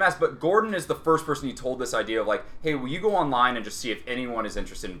Gordon's just a mess. But Gordon is the first person he told this idea of like, "Hey, will you go online and just see if anyone is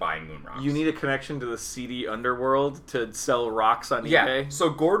interested in buying moon rocks?" You need a connection to the seedy underworld to sell rocks on Yeah. eBay.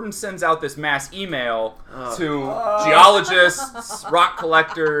 So Gordon sends out this mass email to geologists, rock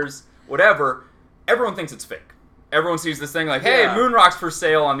collectors, whatever. Everyone thinks it's fake. Everyone sees this thing like, hey, moon rocks for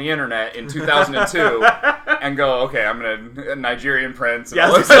sale on the internet in 2002, and go, okay, I'm gonna Nigerian prince. And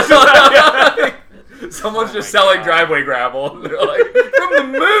all this. Someone's just selling driveway gravel. They're like,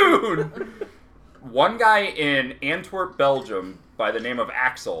 from the moon. One guy in Antwerp, Belgium, by the name of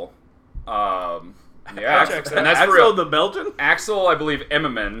Axel. And that's for Axel real. the Belgian? Axel, I believe,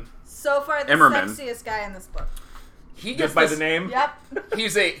 Emmerman. So far, the Emmerman. sexiest guy in this book. He gets Just by this, the name? Yep.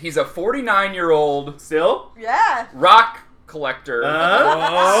 He's a 49-year-old Still? Yeah. rock collector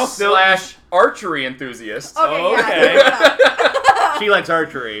slash archery enthusiast. Okay. Yeah. She likes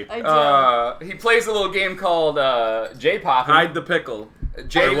archery. I do. He plays a little game called J-Poppin'. Hide the pickle.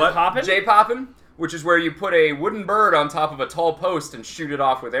 J-Poppin'? J-Poppin', which is where you put a wooden bird on top of a tall post and shoot it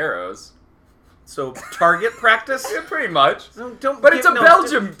off with arrows. So target practice? Yeah, pretty much. But It's a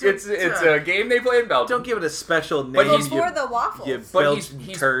Belgium. It's a game they play in Belgium. Don't give it a special name. But Before the waffles. You But Belgian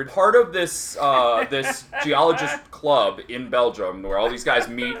he's turd. part of this this geologist club in Belgium where all these guys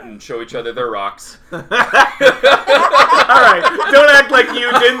meet and show each other their rocks. All right, don't act like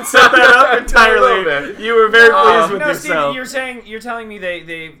you didn't set that up entirely. You were very pleased with No, yourself. Steve, you're telling me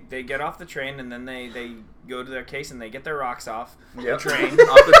they get off the train and then they go to their case and they get their rocks off the train.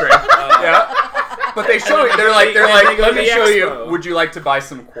 Off the train. Yeah. But they show you. They're like, go let to me the show you. expo. Would you like to buy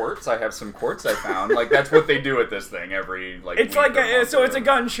some quartz? I have some quartz I found. Like that's what they do at this thing every like. It's week like or month so or it's a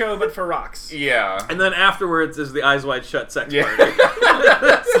gun show but for rocks. Yeah. And then afterwards is the Eyes Wide Shut sex Yeah. party.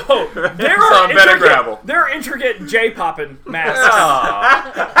 So there It's are on bed of gravel. There are intricate J-poppin' masks.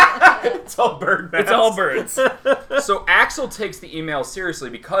 Aw. It's all bird masks. It's all birds. So Axel takes the email seriously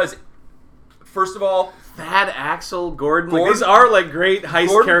because, first of all, Thad, Axel, Gordon. Like, Gordon- these are like great heist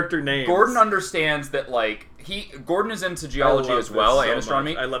Gordon- character names. Gordon understands that like Gordon is into geology as well, and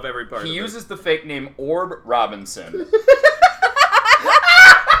astronomy. I love every part of it. He uses the fake name Orb Robinson.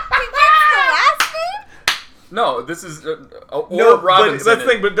 No, this is Orb Robinson. That's the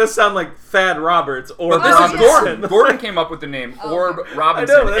thing, but it does sound like Thad Roberts or But this Robinson. is Gordon. Gordon came up with the name Orb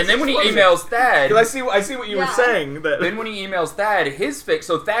Robinson, I know, and then when he emails Thad, because I see what you were saying. Then when he emails Thad, his fake.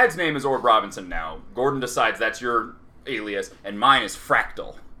 So Thad's name is Orb Robinson now. Gordon decides that's your alias, and mine is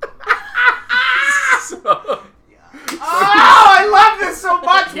Fractal. I love this so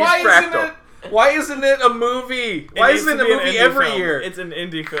much. He's Fractal. Why isn't it a movie? Why isn't it a movie every year? It's an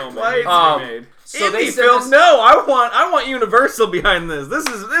indie film. Why? It needs to be made. So indie film? No, I want Universal behind this. This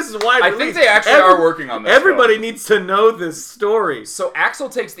is wide I think they actually are working on this. Everybody needs to know this story. So Axel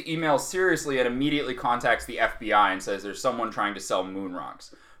takes the email seriously and immediately contacts the FBI and says there's someone trying to sell moon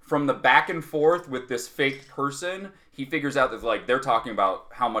rocks. From the back and forth with this fake person, he figures out that like they're talking about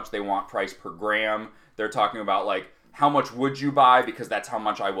how much they want price per gram. They're talking about like how much would you buy because that's how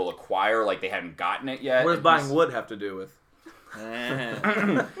much I will acquire. Like they hadn't gotten it yet. What does buying wood have to do with?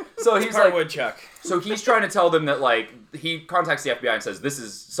 So he's like woodchuck. So he's trying to tell them that like he contacts the FBI and says this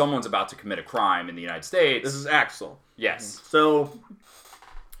is someone's about to commit a crime in the United States. This is Axel. Yes. So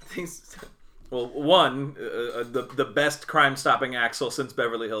well, one the best crime stopping Axel since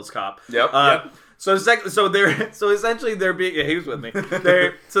Beverly Hills Cop. Yep. So essentially they're being he was with me.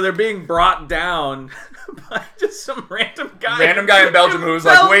 They're being brought down by just some random guy. Random guy in Belgium who's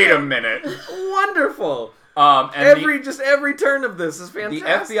like, wait a minute. Wonderful. And every turn of this is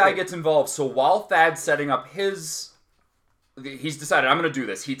fantastic. The FBI gets involved. So while Thad's setting up he's decided, I'm going to do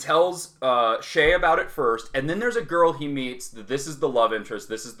this. He tells Shay about it first, and then there's a girl he meets. This is the love interest.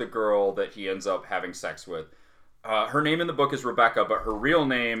 This is the girl that he ends up having sex with. Her name in the book is Rebecca, but her real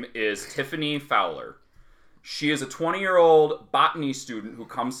name is Tiffany Fowler. She is a 20-year-old botany student who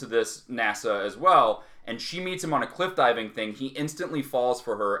comes to this NASA as well, and she meets him on a cliff diving thing. He instantly falls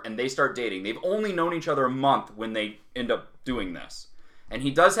for her, and they start dating. They've only known each other a month when they end up doing this. And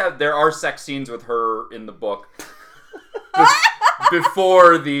there are sex scenes with her in the book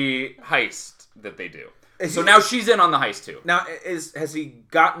before the heist that they do. So now she's in on the heist too. Now, has he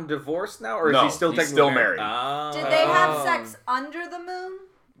gotten divorced now, or is he still technically still married? Did they have sex under the moon?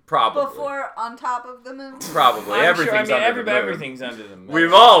 Probably. Before on top of the moon? Probably. Everything's under the moon. Everything's under the moon.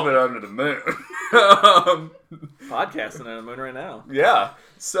 We've all been under the moon. Podcasting on the moon right now. Yeah.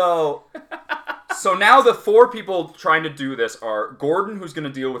 So now the four people trying to do this are Gordon, who's going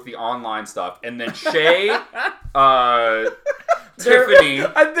to deal with the online stuff, and then Shay, Tiffany.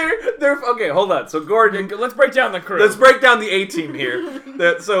 Okay, hold on. So Gordon, let's break down the crew. Let's break down the A-team here.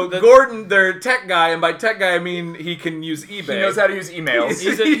 Gordon, their tech guy, and by tech guy I mean he can use eBay. He knows how to use emails.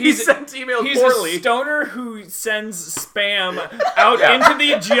 He sends emails poorly. He's a stoner who sends spam out into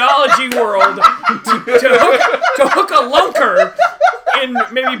the geology world to hook a lunker in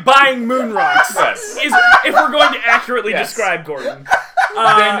maybe buying moon rocks. Yes. If we're going to accurately describe Gordon.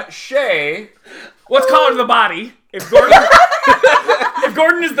 Then Shay. Let's call her the body. If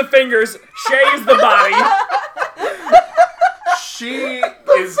Gordon is the fingers, Shay is the body. She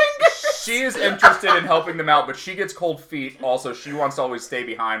is interested in helping them out, but she gets cold feet. Also, she wants to always stay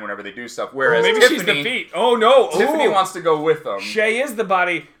behind whenever they do stuff. Whereas maybe Tiffany, she's the feet. Oh no! Tiffany wants to go with them. Shay is the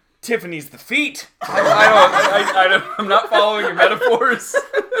body. Tiffany's the feet. I'm not following your metaphors.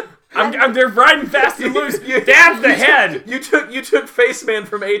 They're riding fast and loose. Dad's the head. You took Faceman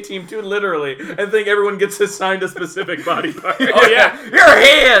from A-Team too literally, and think everyone gets assigned a specific body part. Oh yeah, your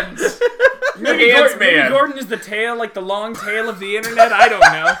hands. Maybe Gordon is the tail, like the long tail of the internet. I don't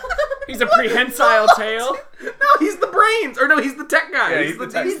know. He's a prehensile tail. No, he's the brains. Or no, he's the tech guy. Yeah, he's the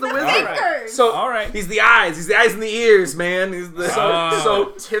fingers. wizard. So all right. He's the eyes. He's the eyes and the ears, man. He's the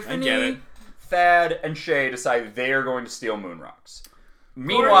so Tiffany, Thad, and Shay decide they are going to steal moon rocks.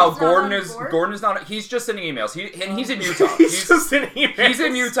 Meanwhile, Gordon is not. He's just sending emails. He's in Utah. He's just sending emails. He's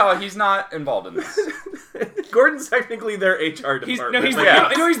in Utah. He's not involved in this. Gordon's technically their HR department.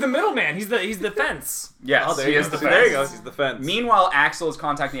 He's the middleman. He's the fence. Yes, he is the fence. There you go. He's the fence. Meanwhile, Axel is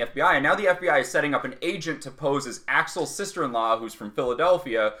contacting the FBI, and now the FBI is setting up an agent to pose as Axel's sister-in-law, who's from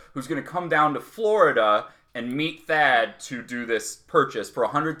Philadelphia, who's going to come down to Florida and meet Thad to do this purchase for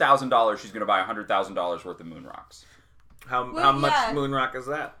 $100,000. She's going to buy $100,000 worth of moon rocks. How much moon rock is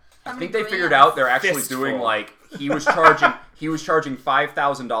that? I think they figured out they're actually doing like he was charging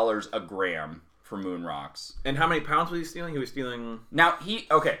 $5,000 a gram for moon rocks. And how many pounds was he stealing? He was stealing. Now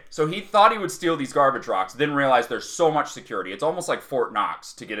so he thought he would steal these garbage rocks, then realized there's so much security. It's almost like Fort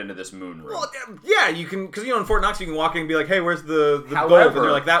Knox to get into this moon room. Well, yeah, you can, because in Fort Knox you can walk in and be like, hey, where's the gold? And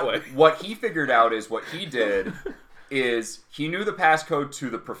you're like, that way. What he figured out is what he did is he knew the passcode to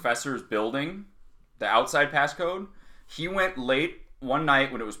the professor's building the outside passcode. He went late one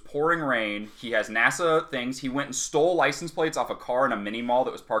night when it was pouring rain. He has NASA things. He went and stole license plates off a car in a mini mall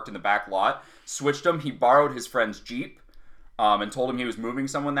that was parked in the back lot. Switched them. He borrowed his friend's Jeep and told him he was moving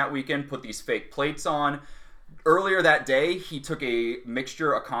someone that weekend. Put these fake plates on. Earlier that day, he took a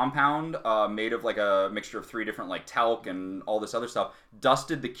compound made of like a mixture of 3 different like talc and all this other stuff.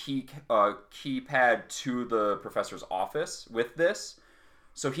 Dusted the keypad to the professor's office with this.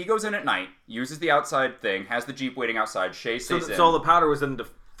 So he goes in at night, uses the outside thing, has the Jeep waiting outside. Shay stays in. So all the powder was in to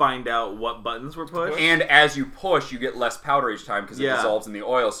find out what buttons were pushed? And as you push, you get less powder each time because it dissolves in the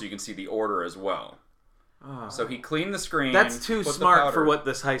oil, so you can see the order as well. Oh. So he cleaned the screen. That's too smart for what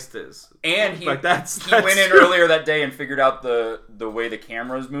this heist is. And he went in earlier that day and figured out the way the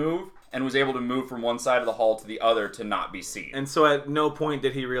cameras move and was able to move from one side of the hall to the other to not be seen. And so at no point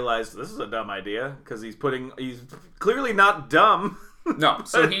did he realize this is a dumb idea because he's clearly not dumb. No,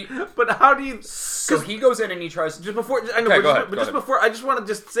 But how do you? So he goes in and he tries just before. I know, before, I just want to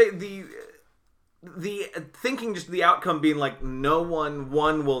just say the thinking, just the outcome being like no one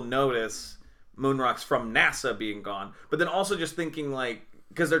will notice moon rocks from NASA being gone, but then also just thinking like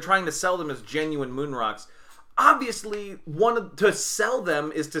because they're trying to sell them as genuine moon rocks. Obviously, to sell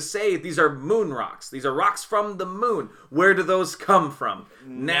them is to say these are moon rocks. These are rocks from the moon. Where do those come from?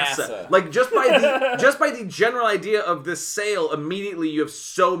 NASA. Like just by the general idea of this sale, immediately you have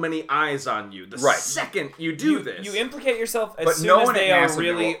so many eyes on you. The second you do this, you implicate yourself as soon as they are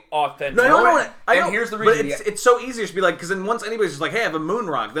really authentic. No, I know. And here's the reason. But it's so easy to be like, because then once anybody's just like, hey, I have a moon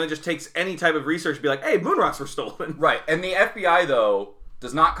rock, then it just takes any type of research to be like, hey, moon rocks were stolen. Right, and the FBI though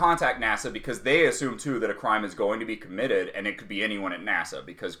does not contact NASA because they assume, too, that a crime is going to be committed, and it could be anyone at NASA,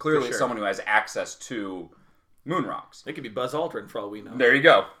 because clearly it's someone who has access to moon rocks. It could be Buzz Aldrin, for all we know. There you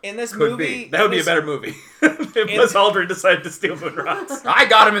go. In this movie... That would be a better movie. If Buzz Aldrin decided to steal moon rocks. I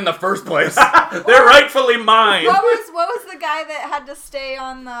got him in the first place. They're rightfully mine. What was the guy that had to stay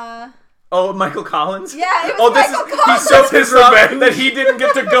on the... Oh, Michael Collins? Yeah, it was Michael Collins. He's so pissed off that he didn't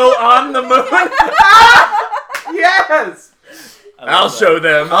get to go on the moon. Yes! I'll show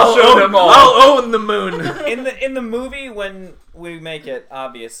them. I'll show them all. I'll own the moon. In the movie, when we make it,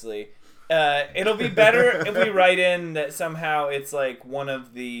 obviously, it'll be better if we write in that somehow it's like one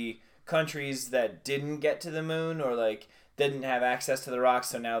of the countries that didn't get to the moon or like didn't have access to the rocks,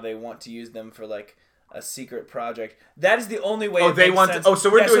 so now they want to use them for like a secret project. That is the only way. Oh, they want sense. to. Oh,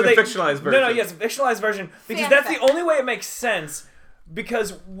 so we're doing the fictionalized version. No, yes, a fictionalized version because that's the only way it makes sense.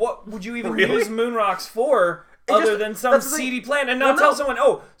 Because what would you even use moon rocks for? Other than some seedy plan, and not tell someone,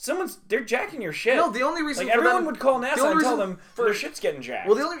 they're jacking your shit. No, the only reason like everyone would call NASA and tell them their shit's getting jacked.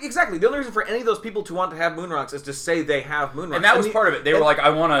 Well, the only reason for any of those people to want to have moon rocks is to say they have moon rocks, and that was part of it. They were like, I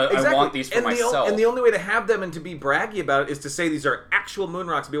want these for myself. And the only way to have them and to be braggy about it is to say these are actual moon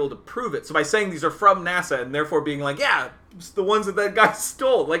rocks and be able to prove it. So by saying these are from NASA and therefore being like, yeah, it's the ones that guy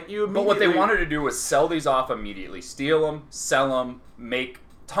stole, like you. But what they wanted to do was sell these off immediately, steal them, sell them, make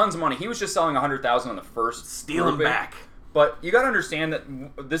tons of money. He was just selling 100,000 on the first. Steal them back. But you got to understand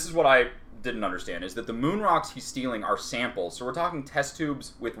that this is what I didn't understand, is that the moon rocks he's stealing are samples. So we're talking test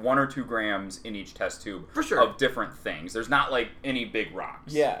tubes with 1 or 2 grams in each test tube of different things. There's not like any big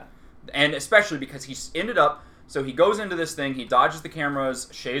rocks. Yeah. And especially because he ended up, so he goes into this thing, he dodges the cameras,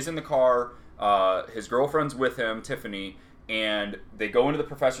 Shay's in the car, his girlfriend's with him, Tiffany, and they go into the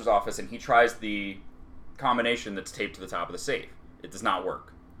professor's office and he tries the combination that's taped to the top of the safe. It does not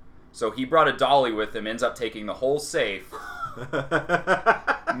work. So he brought a dolly with him, ends up taking the whole safe,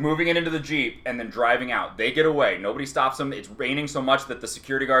 moving it into the Jeep, and then driving out. They get away. Nobody stops them. It's raining so much that the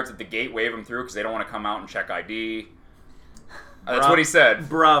security guards at the gate wave them through because they don't want to come out and check ID. That's what he said.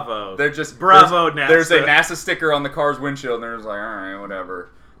 Bravo. They're just bravo, NASA. There's a NASA sticker on the car's windshield, and they're just like, all right,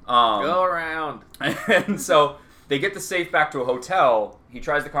 whatever. Go around. And so they get the safe back to a hotel. He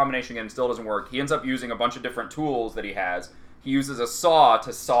tries the combination again, still doesn't work. He ends up using a bunch of different tools that he has. He uses a saw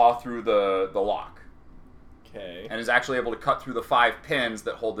to saw through the lock. Okay. And is actually able to cut through the 5 pins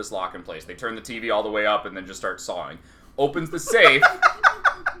that hold this lock in place. They turn the TV all the way up and then just start sawing. Opens the safe.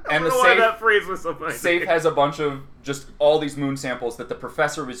 And the safe has a bunch of just all these moon samples that the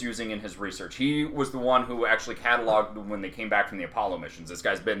professor was using in his research. He was the one who actually cataloged them when they came back from the Apollo missions. This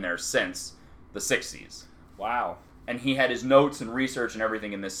guy's been there since the 60s. Wow. And he had his notes and research and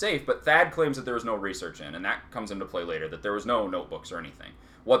everything in this safe, but Thad claims that there was no research in, and that comes into play later, that there was no notebooks or anything.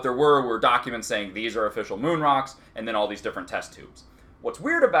 What there were documents saying these are official moon rocks, and then all these different test tubes. What's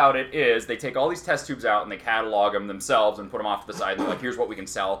weird about it is they take all these test tubes out and they catalog them themselves and put them off to the side, and they're like, here's what we can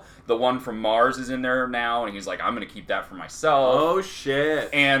sell. The one from Mars is in there now, and he's like, I'm going to keep that for myself. Oh,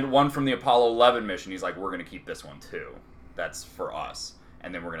 shit. And one from the Apollo 11 mission, he's like, we're going to keep this one too. That's for us.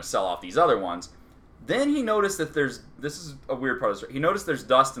 And then we're going to sell off these other ones. Then he noticed that this is a weird part of the story. He noticed there's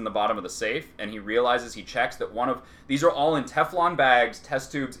dust in the bottom of the safe, and he realizes, he checks that these are all in Teflon bags,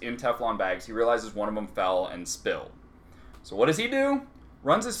 test tubes in Teflon bags. He realizes one of them fell and spilled. So what does he do?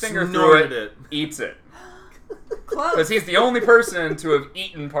 Runs his finger through it, eats it. Close. Because he's the only person to have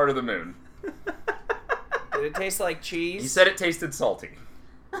eaten part of the moon. Did it taste like cheese? He said it tasted salty.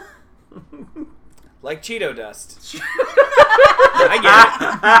 Like Cheeto dust. I get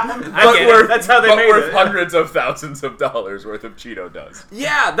it. I get it. That's how they made worth it. hundreds of thousands of dollars worth of Cheeto dust.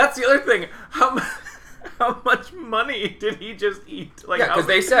 Yeah, that's the other thing. How much money did he just eat? Like, yeah, because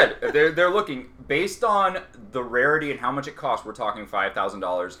they said they're looking based on the rarity and how much it costs. We're talking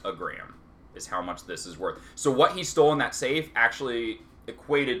 $5,000 a gram is how much this is worth. So what he stole in that safe actually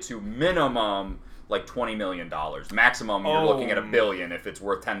equated to minimum like $20 million. Maximum, you're looking at $1 billion if it's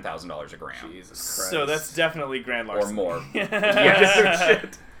worth $10,000 a gram. Jesus Christ. So that's definitely grand larceny. Or more.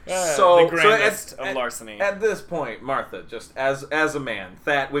 Yes. The grandest of larceny. At this point, Martha, just as a man,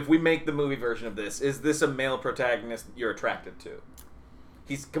 that if we make the movie version of this, is this a male protagonist you're attracted to?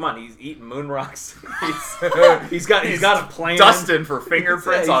 He's eating moon rocks. he's got a plan. Dustin for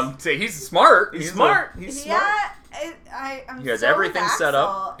fingerprints on. He's smart. He's smart. He's smart. I'm He has so everything with set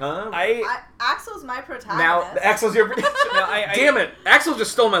up. Axel's my protagonist. Now, Axel's your... Damn it. Axel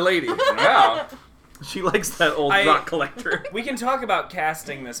just stole my lady. Yeah. She likes that old rock collector. We can talk about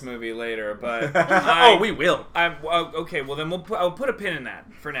casting this movie later, but... we will. Okay, well then I'll put a pin in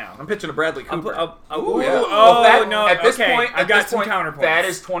that for now. I'm pitching a Bradley Cooper. No. At this okay, point, I've got some counterpoints. That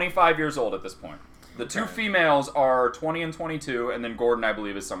is 25 years old at this point. The two females are 20 and 22, and then Gordon, I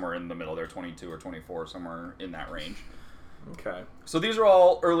believe, is somewhere in the middle. They're 22 or 24, somewhere in that range. Okay. So these are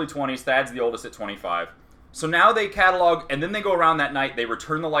all early 20s. Thad's the oldest at 25. So now they catalog, and then they go around that night. They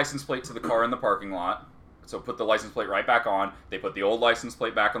return the license plate to the car in the parking lot. So put the license plate right back on. They put the old license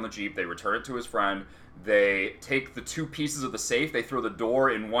plate back on the Jeep. They return it to his friend. They take the two pieces of the safe. They throw the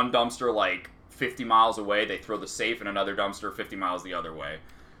door in one dumpster like 50 miles away. They throw the safe in another dumpster 50 miles the other way.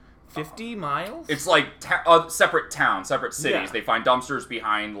 50 miles? It's like separate towns, separate cities. Yeah. They find dumpsters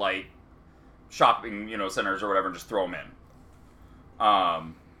behind like shopping, centers or whatever, and just throw them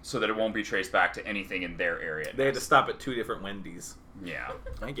in. So that it won't be traced back to anything in their area. They had to stop at 2 different Wendy's. Yeah.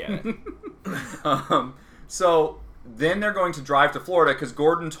 I get it. So then they're going to drive to Florida because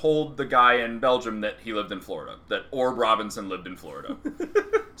Gordon told the guy in Belgium that he lived in Florida, that Orb Robinson lived in Florida.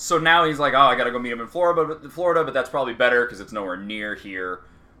 So now he's like, I got to go meet him in Florida, but that's probably better because it's nowhere near here.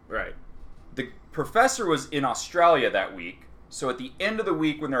 Right. The professor was in Australia that week, so at the end of the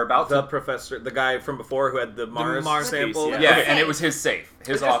week when they're about the professor, the guy from before who had the Mars sample. piece, yeah, Okay. and it was his safe,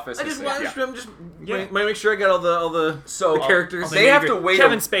 his office. I just his want safe, to make sure I got all the characters. they have to wait.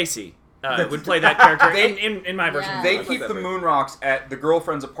 Kevin Spacey would play that character in my version. Yeah. They keep the moon rocks at the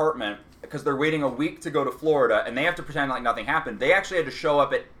girlfriend's apartment because they're waiting a week to go to Florida, and they have to pretend like nothing happened. They actually had to show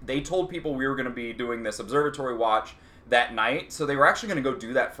up they told people we were going to be doing this observatory watch that night, so they were actually going to go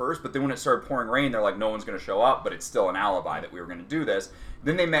do that first, but then when it started pouring rain, they're like, no one's going to show up, but it's still an alibi that we were going to do this.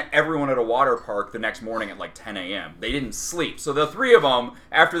 Then they met everyone at a water park the next morning at like 10 a.m. They didn't sleep. So the three of them,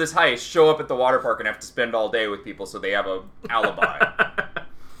 after this heist, show up at the water park and have to spend all day with people so they have a alibi.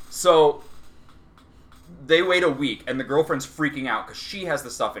 So they wait a week, and the girlfriend's freaking out because she has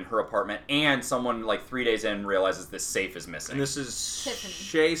the stuff in her apartment, and someone like 3 days in realizes this safe is missing. And this is Tiffany.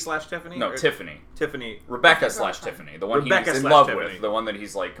 Shay/Tiffany? No, Tiffany. Tiffany. Rebecca/Tiffany. The one Rebecca he's in love Tiffany. with. The one that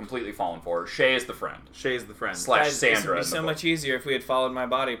he's like completely fallen for. Shay is the friend. Shay's the friend. Slash Guys, this Sandra. would be in the so book. much easier if we had followed my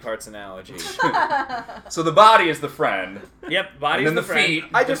body parts analogy. So the body is the friend. Yep, body's And then the the friend. feet.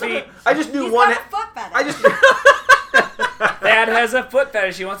 I just knew He's one. got a foot fetish. I just. Thad has a foot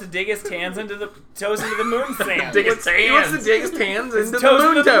fetish. He wants to dig his toes into the moon sand. Dig his He wants to hands. dig his hands into the toes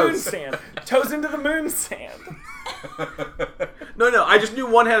moon into the moon toes. sand. Toes into the moon sand. No. I just knew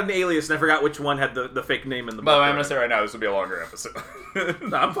one had an alias, and I forgot which one had the fake name in the. By the way, book. I'm going to say right now, this will be a longer episode.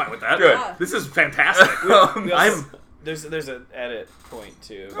 No, I'm fine with that. Good. Yeah. This is fantastic. There's an edit point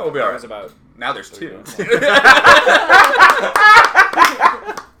too. Oh, we'll be all right. It was about Now there's two.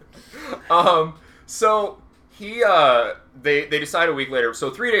 Okay. So they decide a week later.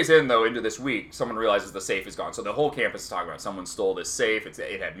 So 3 days in though, into this week, someone realizes the safe is gone. So the whole campus is talking about someone stole this safe.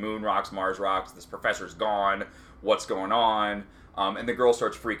 It had moon rocks, Mars rocks. This professor's gone. What's going on? And the girl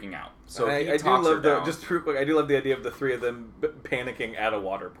starts freaking out. So I do love I do love the idea of the three of them panicking at a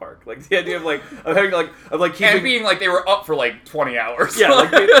water park. Like the idea of keeping and being like they were up for like 20 hours. Yeah,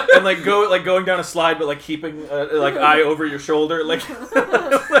 going down a slide, but keeping eye over your shoulder,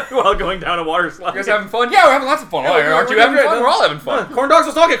 while going down a water slide. You guys having fun? Yeah, we're having lots of fun. Yeah, Aren't you we're having great. fun? We're all having fun. Corn dogs.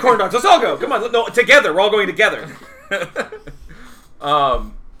 Let's all get corn dogs. Let's all go. Come on. No, together. We're all going together.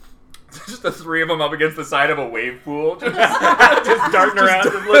 Just the three of them up against the side of a wave pool. Just darting around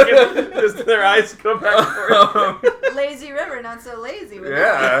and looking. Just their eyes go back and forth. Lazy river, not so lazy.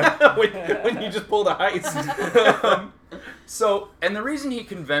 Yeah. when you just pulled a heist. And the reason he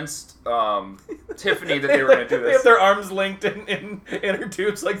convinced Tiffany that they were going to do this... They have their arms linked in inner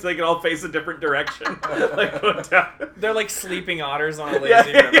tubes like so they can all face a different direction. Like going down. They're like sleeping otters on a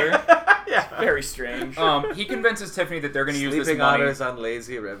lazy river. Yeah. Very strange. He convinces Tiffany that they're going to use this Sleeping money... Otters on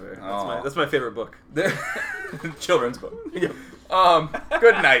Lazy River. That's my favorite book. Children's book. Yep.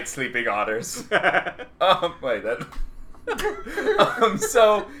 Good night, sleeping otters. Wait, that...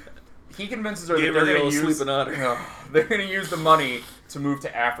 So... He convinces her that they're going to use the money to move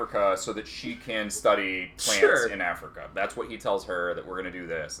to Africa so that she can study plants in Africa. That's what he tells her, that we're going to do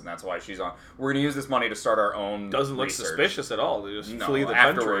this, and that's why she's on. We're going to use this money to start our own Doesn't look research. suspicious at all. They just flee the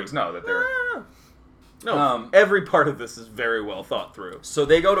afterwards, country. No, that they're... No, every part of this is very well thought through. So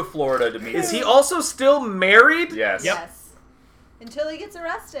they go to Florida to meet... Is he also still married? Yes. Yep. Yes. Until he gets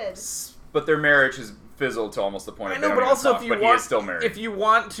arrested. But their marriage has fizzled to almost the point of I know, but also he is still married. If you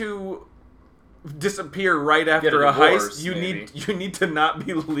want to disappear right after a a divorce, heist, you maybe. need to not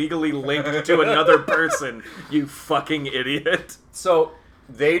be legally linked to another person. You fucking idiot. So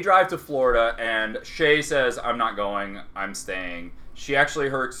they drive to Florida, and Shay says, "I'm not going. I'm staying."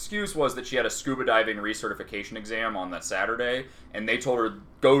 Her excuse was that she had a scuba diving recertification exam on that Saturday, and they told her,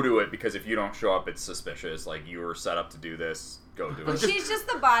 go do it, because if you don't show up, it's suspicious. Like, you were set up to do this, go do it. She's just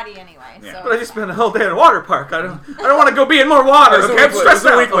the body anyway. Yeah. So But I just spent a whole day at a water park. I don't want to go be in more water. It was a Okay, I'm week stressed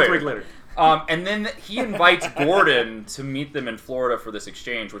later. out. It was a week later. And then he invites Gordon to meet them in Florida for this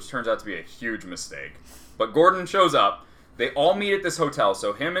exchange, which turns out to be a huge mistake. But Gordon shows up. They all meet at this hotel.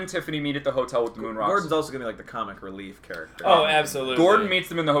 So him and Tiffany meet at the hotel with the moon rocks. Gordon's also going to be like the comic relief character. Oh, absolutely. Gordon meets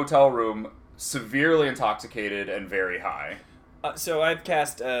them in the hotel room, severely intoxicated and very high. So I've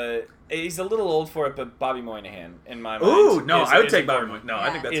cast... he's a little old for it, but Bobby Moynihan, in my mind. Ooh, no, I would take Bobby Moynihan. No, Yeah. I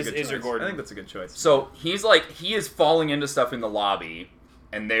think that's a good choice. Is your Gordon. I think that's a good choice. So he is falling into stuff in the lobby,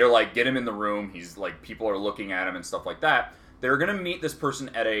 and they're like, get him in the room. He's like, people are looking at him and stuff like that. They're going to meet this person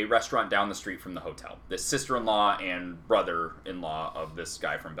at a restaurant down the street from the hotel. This sister-in-law and brother-in-law of this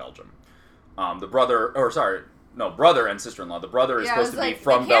guy from Belgium. Brother and sister-in-law. The brother is supposed to be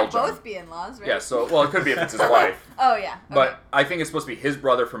from they can't Belgium. both be in-laws, right? Yeah, so, it could be if it's his wife. Oh, yeah. Okay. But I think it's supposed to be his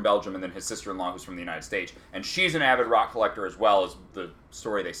brother from Belgium and then his sister-in-law who's from the United States. And she's an avid rock collector as well, as the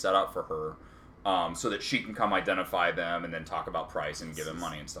story they set up for her. So that she can come identify them and then talk about price and give him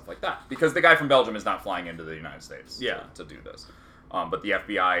money and stuff like that. Because the guy from Belgium is not flying into the United States to do this. But the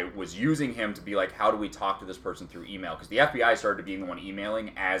FBI was using him to be like, how do we talk to this person through email? Because the FBI started being the one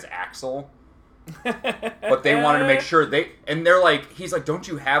emailing as Axel. But they wanted to make sure they're like, he's like, don't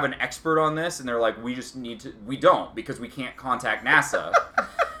you have an expert on this? And they're like, we don't, because we can't contact NASA.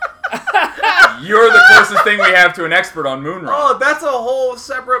 You're the closest thing we have to an expert on moon rock. Oh, that's a whole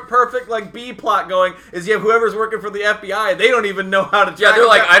separate, perfect, like, B plot going, is you have whoever's working for the FBI, they don't even know how to track Yeah, they're it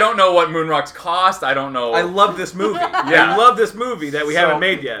like, down. I don't know what moon rocks cost, I don't know. I love this movie. Yeah. I love this movie that we haven't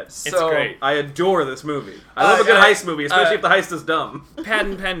made yet. It's great. I adore this movie. I love a good heist movie, especially if the heist is dumb.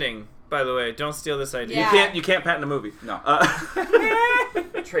 Patent pending, by the way. Don't steal this idea. Yeah. You can't patent a movie. No.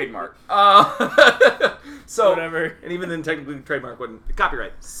 Trademark. Whatever. And even then, technically, the trademark wouldn't.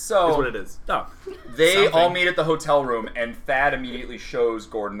 Copyright. So Is what it is. Oh. they Something. all meet at the hotel room, and Thad immediately shows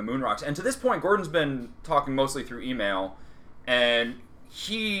Gordon the moon rocks. And to this point, Gordon's been talking mostly through email, and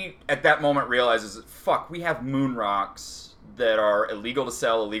he, at that moment, realizes, fuck, we have moon rocks that are illegal to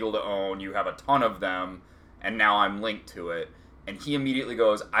sell, illegal to own. You have a ton of them, and now I'm linked to it. And he immediately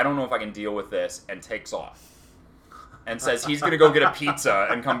goes, I don't know if I can deal with this, and takes off. And says he's going to go get a pizza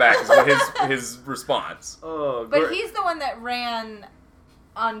and come back, is what his response. Oh, But he's the one that ran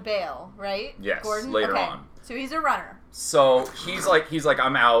on bail, right? Yes, Gordon? later Okay. on. So he's a runner. So he's like,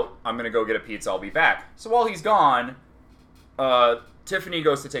 I'm out. I'm gonna go get a pizza. I'll be back. So while he's gone, Tiffany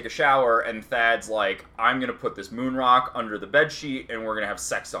goes to take a shower, and Thad's like, I'm gonna put this moon rock under the bedsheet, and we're gonna have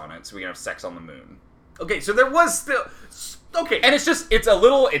sex on it. So we can have sex on the moon. Okay, so there was still... Okay. And it's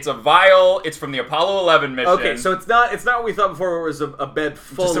a vial. It's from the Apollo 11 mission. Okay, so it's not what we thought before, where it was a bed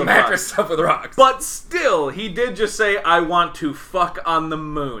full just a of mattress rocks. stuffed with rocks. But still, he did just say, I want to fuck on the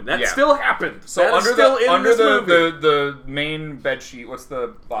moon. That still happened. So that under is still in this movie. the main bed sheet, what's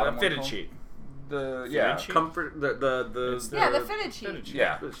the bottom one Fitted called? sheet. The sheet? Comfort, the the fitted sheet.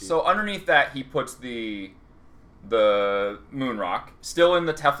 Yeah. So underneath that, he puts the moon rock, still in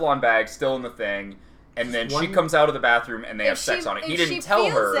the Teflon bag, still in the thing, and then she comes out of the bathroom and they have sex on it. He didn't tell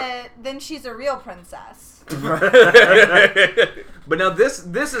her. If she feels it, then she's a real princess. But now this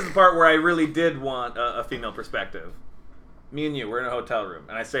is the part where I really did want a female perspective. me and you, we're in a hotel room,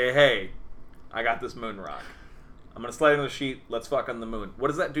 and I say, hey, I got this moon rock. I'm going to slide into the sheet. Let's fuck on the moon. What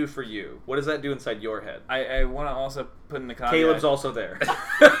does that do for you? What does that do inside your head? I want to also put in the caveat. Caleb's also there.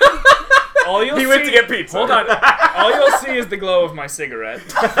 He went to get pizza. Hold on. All you'll see is the glow of my cigarette.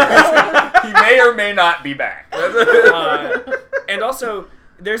 He may or may not be back. And also,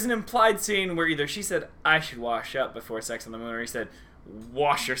 there's an implied scene where either she said, I should wash up before sex on the moon, or he said,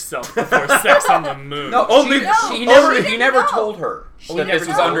 wash yourself before sex on the moon. No, he never told her that this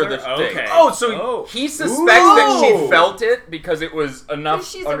was under the thing. Okay. Oh, so he suspects that she felt it because it was enough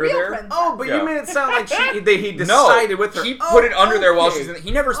she's under a real there. princess. Oh, but you made it sound like he decided with her. He put it under there while she's in.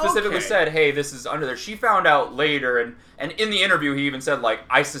 He never specifically Okay. said, "Hey, this is under there." She found out later, and in the interview, he even said, "Like,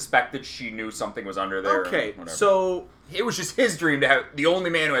 I suspected she knew something was under there." Okay, whatever. so it was just his dream to have the only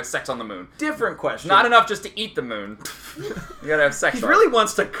man who had sex on the moon. different question. Not enough just to eat the moon. You gotta have sex. He on really it.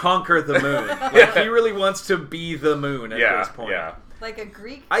 wants to conquer the moon. Like, he really wants to be the moon at this point. Yeah. Like a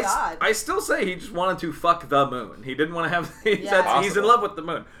Greek god. I still say he just wanted to fuck the moon. He didn't want to have... He's in Possible. love with the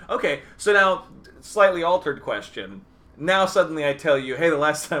moon. Okay, so now, slightly altered question. Now suddenly I tell you, hey, the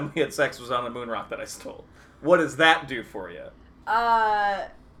last time we had sex was on a moon rock that I stole. What does that do for you?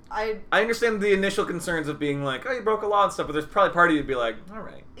 I understand the initial concerns of being like, oh, you broke a law and stuff, but there's probably part of you to be like, all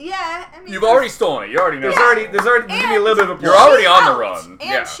right. Yeah, I mean... You've already stolen it. You already know. There's already give me a little bit of a You're already on the run. And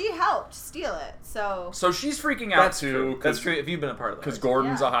Yeah. she helped steal it, so... So she's freaking out That's too. true. That's true if you've been a part of that. Because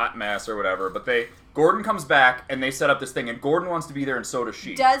Gordon's a hot mess or whatever. But Gordon comes back and they set up this thing, and Gordon wants to be there, and so does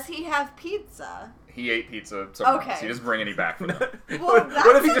she. Does he have pizza? He ate pizza sometimes. Okay. He doesn't bring any back for them. Well,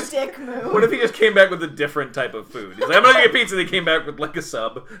 that's a dick move. What if he just came back with a different type of food? He's like, I'm gonna get pizza. They came back with like a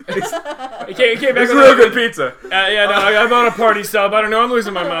sub. He came back It's with real good pizza. Yeah, no, I'm on a party sub. I don't know. I'm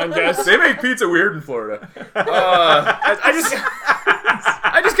losing my mind, guys. They make pizza weird in Florida. I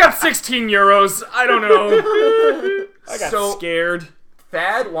just got 16 euros. I don't know. I got scared.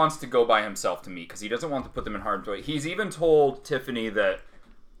 Thad wants to go by himself to meet because he doesn't want to put them in harm's way. He's even told Tiffany that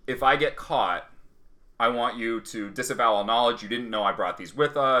if I get caught, I want you to disavow all knowledge. You didn't know I brought these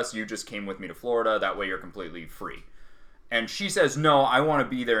with us. You just came with me to Florida. That way you're completely free. And she says, no, I want to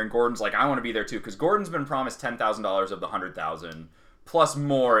be there. And Gordon's like, I want to be there too. Because Gordon's been promised $10,000 of the $100,000 plus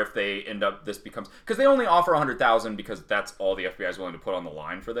more if they end up, this becomes, because they only offer $100,000 because that's all the FBI is willing to put on the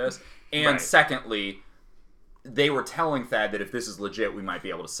line for this. And secondly, they were telling Thad that if this is legit, we might be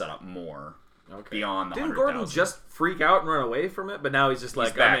able to set up more beyond the Didn't 100,000. Gordon just freak out and run away from it? But now he's just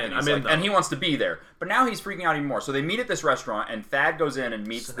like, I'm in. And he wants to be there. But now he's freaking out even more. So they meet at this restaurant, and Thad goes in and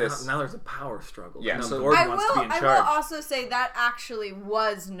meets this. Now there's a power struggle. Yeah, now so Gordon wants to be in charge. I will also say that actually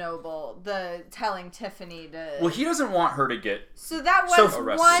was noble, the telling Tiffany to... Well, he doesn't want her to get So that was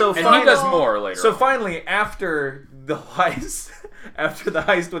arrested. one And he does more later So on. finally, after the heist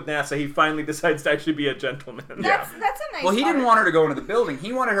with NASA, he finally decides to actually be a gentleman. That's a nice Well, he part. didn't want her to go into the building.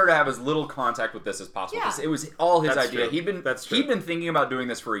 He wanted her to have as little contact with this as possible. Yeah. It was all his That's idea. true. He'd been thinking about doing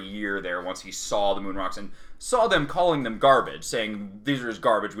this for a year there once he saw the moon rocks and saw them calling them garbage, saying, these are just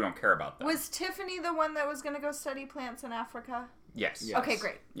garbage, we don't care about them. Was Tiffany the one that was going to go study plants in Africa? Yes. Okay,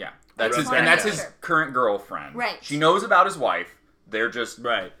 great. Yeah. That's his Sure. current girlfriend. Right. She knows about his wife. They're just...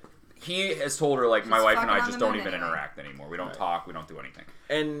 Right. He has told her, like, my Just wife and fucking I on just the don't moon even anyway. interact anymore. We don't talk. We don't do anything.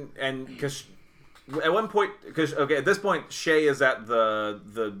 And because at one point, at this point, Shay is at the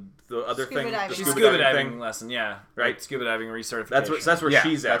other Scuba thing. diving. The She's scuba diving thing. lesson, yeah. Right. Like scuba diving recertification. That's where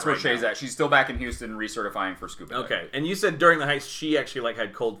she's at. That's where right Shay's now. at. She's still back in Houston recertifying for scuba diving. Okay, and you said during the heist she actually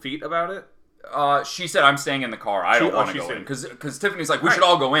had cold feet about it. She said, I'm staying in the car. I don't want to go in. Because Tiffany's like, we should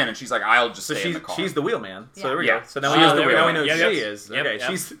all go in. And she's like, I'll just stay in the car. She's the wheelman. So Yeah. there we Yeah. go. So now She is the now we wheelman. know Yep, she yep. is. Yep, Okay, yep.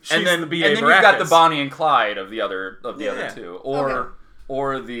 she's and then the B.A. you've got the Baracus. Bonnie and Clyde of the other two.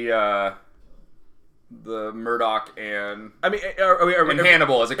 Or the Murdoch and I mean, are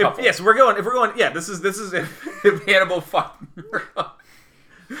Hannibal as a couple. Yes, we're going. Yeah, this is. If Hannibal fucked Murdoch.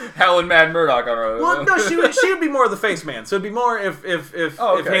 Helen Mad Murdoch on her. Well, no, she would be more of the face man. So it'd be more if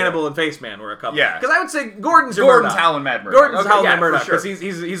Hannibal and face man were a couple. Yeah. Because I would say Gordon's Helen Mad Murdoch. Gordon's Helen Mad Murdoch for because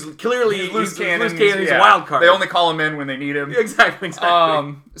sure. he's clearly loose cannon. He's a wild card. They only call him in when they need him. Exactly.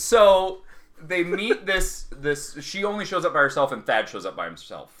 So they meet this. She only shows up by herself, and Thad shows up by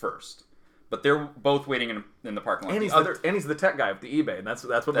himself first. But they're both waiting in the parking lot. And he's the tech guy with the eBay, and that's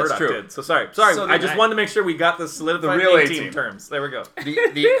what Murdoch true. did. So sorry. So I just wanted to make sure we got this solidified The real in A-team. team terms. There we go.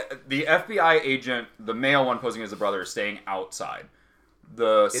 The FBI agent, the male one posing as the brother, is staying outside.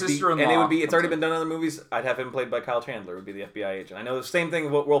 The sister-in-law, and it would be. It's already been done in other movies. I'd have him played by Kyle Chandler. Would be the FBI agent. I know the same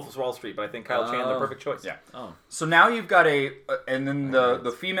thing with Wolf of Wall Street, but I think Kyle Chandler, perfect choice. Yeah. Oh. So now you've got and then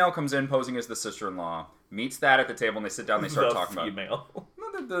the female comes in posing as the sister-in-law, meets Thad at the table, and they sit down. and They start talking about female.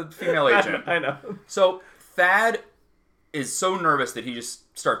 the female agent. I know. So Thad is so nervous that he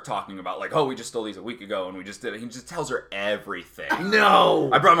just starts talking about, like, oh, we just stole these a week ago, and we just did it. He just tells her everything. No!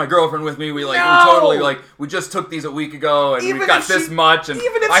 I brought my girlfriend with me. We totally, we just took these a week ago, and we've got this much, and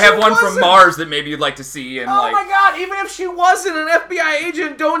I have one from Mars that maybe you'd like to see, and my God, even if she wasn't an FBI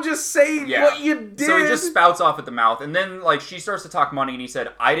agent, don't just say what you did. So he just spouts off at the mouth, and then, she starts to talk money, and he said,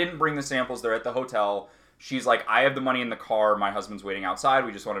 I didn't bring the samples, they're at the hotel. She's like, I have the money in the car. My husband's waiting outside.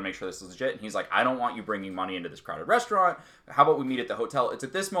 We just want to make sure this is legit. And he's like, I don't want you bringing money into this crowded restaurant. How about we meet at the hotel? It's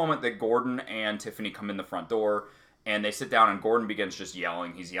at this moment that Gordon and Tiffany come in the front door. And they sit down, and Gordon begins just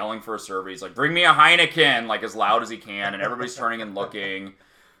yelling. He's yelling for a server. He's like, bring me a Heineken, as loud as he can. And everybody's turning and looking.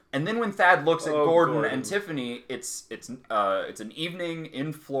 And then when Thad looks at Gordon and Tiffany, it's an evening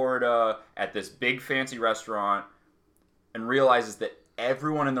in Florida at this big fancy restaurant, and realizes that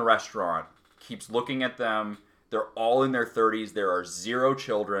everyone in the restaurant keeps looking at them. They're all in their 30s. There are 0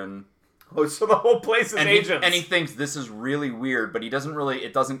 children. Oh, so the whole place is agents. And he thinks this is really weird, but it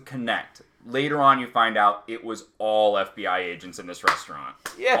doesn't connect. Later on, you find out it was all FBI agents in this restaurant.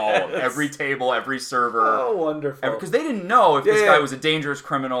 Yes. All of every table, every server. Oh, wonderful. Because they didn't know if this guy was a dangerous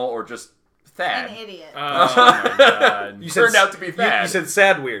criminal or just Thad. An idiot. Oh, my God. You turned out to be Thad. You said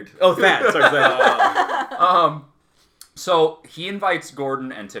sad weird. Oh, Thad. Sorry, Thad. So he invites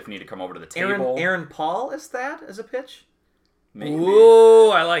Gordon and Tiffany to come over to the table. Aaron Paul is that as a pitch? Maybe. Ooh,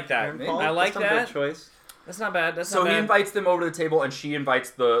 I like that. Aaron Paul? I like That's not a bad choice. That's not bad. So he invites them over to the table, and she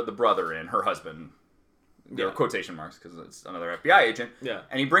invites the brother in, her husband. There are quotation marks because it's another FBI agent. Yeah.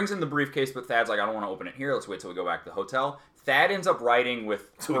 And he brings in the briefcase, but Thad's like, I don't want to open it here. Let's wait till we go back to the hotel. Thad ends up riding with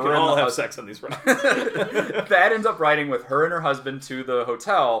So we can all have sex on these rides. Thad ends up riding with her and her husband to the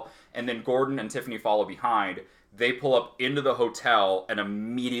hotel, and then Gordon and Tiffany follow behind. They pull up into the hotel and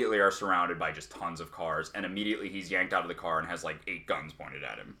immediately are surrounded by just tons of cars. And immediately he's yanked out of the car and has 8 guns pointed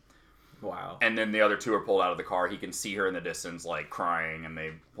at him. Wow. And then the other 2 are pulled out of the car. He can see her in the distance, crying, and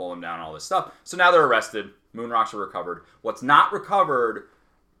they pull him down and all this stuff. So now they're arrested. Moon rocks are recovered. What's not recovered,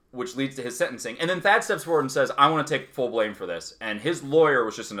 which leads to his sentencing. And then Thad steps forward and says, I want to take full blame for this. And his lawyer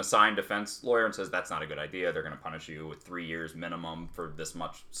was just an assigned defense lawyer and says, that's not a good idea. They're going to punish you with 3 years minimum for this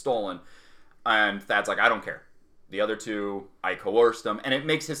much stolen. And Thad's like, I don't care. The other 2, I coerced them. And it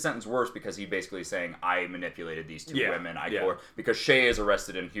makes his sentence worse because he basically is saying, I manipulated these 2 women. Because Shay is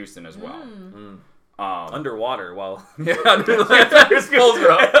arrested in Houston as well. Underwater while... Yeah, his skills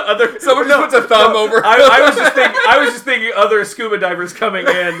are up. Someone just puts a thumb over. I was just thinking other scuba divers coming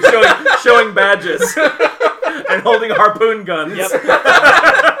in, showing badges. And holding harpoon guns. Yep.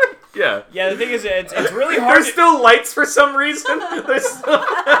 Yeah. Yeah, the thing is, it's really hard. There's still lights for some reason.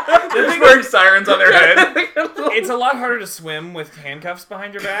 They're wearing sirens on their head. It's a lot harder to swim with handcuffs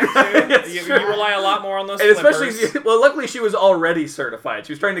behind your back, too. You rely a lot more on those flippers. Especially, luckily she was already certified.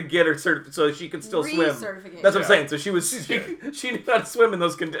 She was trying to get her certified so she could still swim. That's what I'm saying. So she knew how to swim in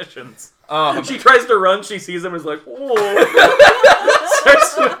those conditions. She tries to run, she sees them and is like, whoa.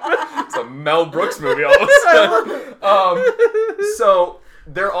 It's a Mel Brooks movie all of a sudden. So...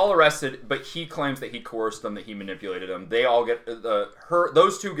 They're all arrested, but he claims that he coerced them, that he manipulated them. They all get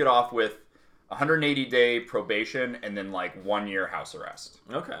those 2 get off with 180-day probation and then 1 year house arrest.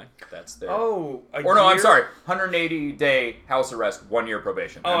 Okay, that's their. I'm sorry, 180-day house arrest, 1 year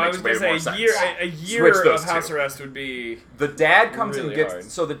probation. I was going to say a year of house arrest would be. The dad comes really and gets hard.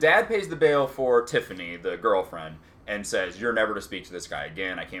 So the dad pays the bail for Tiffany, the girlfriend, and says, "You're never to speak to this guy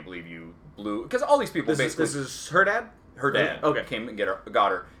again. I can't believe you blew." Because all these people this is her dad. Her dad came and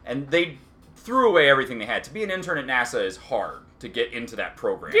got her. And they threw away everything they had. To be an intern at NASA is hard to get into that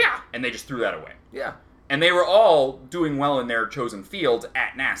program. Yeah. And they just threw that away. Yeah. And they were all doing well in their chosen fields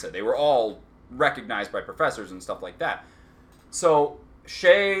at NASA. They were all recognized by professors and stuff like that. So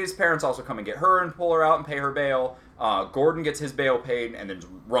Shay's parents also come and get her and pull her out and pay her bail. Gordon gets his bail paid and then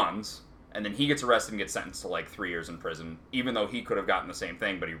runs. And then he gets arrested and gets sentenced to 3 years in prison, even though he could have gotten the same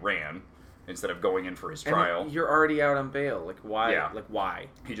thing, but he ran instead of going in for his trial. And you're already out on bail. Why? Yeah. Why?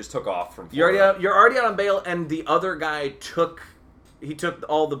 He just took off from Florida. You're already out on bail, and the other guy took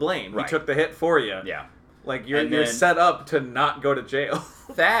all the blame. Right. He took the hit for you. Yeah. You're set up to not go to jail.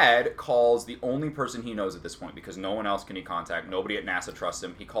 Thad calls the only person he knows at this point because no one else can he contact. Nobody at NASA trusts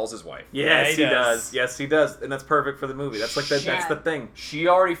him. He calls his wife. Yes, he does. Yes, he does. And that's perfect for the movie. That's that's the thing. She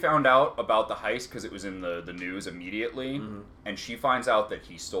already found out about the heist because it was in the news immediately. Mm-hmm. And she finds out that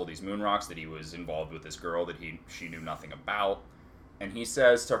he stole these moon rocks, that he was involved with this girl that she knew nothing about. And he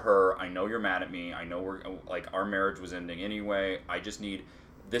says to her, I know you're mad at me. I know our marriage was ending anyway. I just need...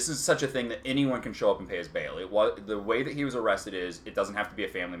 This is such a thing that anyone can show up and pay his bail. The way that he was arrested is it doesn't have to be a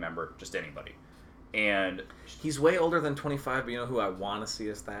family member, just anybody. And he's way older than 25, but you know who I want to see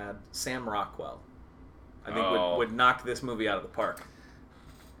as Thad? Sam Rockwell. I think would knock this movie out of the park.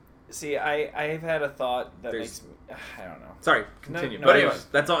 See, I've had a thought that makes me... I don't know. Sorry, continue. No, but anyways,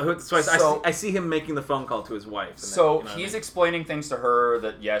 that's all. So I see him making the phone call to his wife. So he's explaining things to her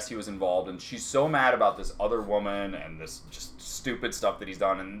that, yes, he was involved, and she's so mad about this other woman and this just stupid stuff that he's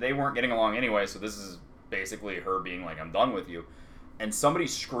done, and they weren't getting along anyway, so this is basically her being like, I'm done with you. And somebody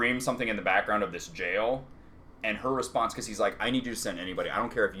screams something in the background of this jail, and her response, because he's like, I need you to send anybody. I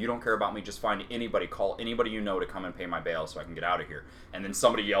don't care if you don't care about me. Just find anybody. Call anybody you know to come and pay my bail so I can get out of here. And then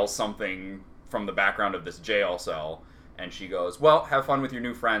somebody yells something from the background of this jail cell, and she goes, well, have fun with your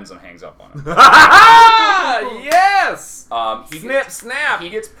new friends, and hangs up on him. Yes! Snap! He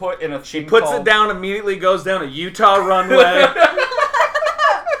gets put in a She puts it down, immediately goes down a Utah runway.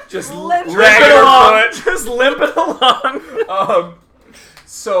 Just limp it along. Just limp it along.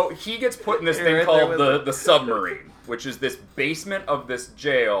 So he gets put in this thing called the submarine, which is this basement of this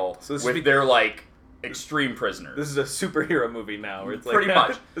jail with their, like, extreme prisoners. This is a superhero movie now. Where it's pretty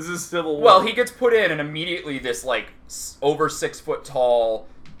much. This is Civil War. Well, he gets put in, and immediately this, like, over 6 foot tall,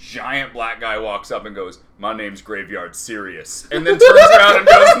 giant black guy walks up and goes, my name's Graveyard Sirius. And then turns around and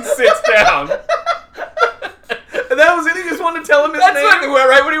goes and sits down. And that was it? He just wanted to tell him his name? That's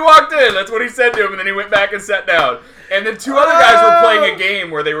right when he walked in. That's what he said to him, and then he went back and sat down. And then two other guys were playing a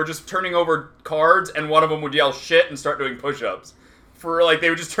game where they were just turning over cards, and one of them would yell shit and start doing push-ups. They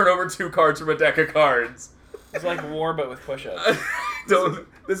would just turn over 2 cards from a deck of cards. It's like war, but with push-ups.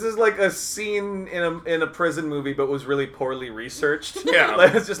 This is like a scene in a prison movie, but was really poorly researched. Yeah.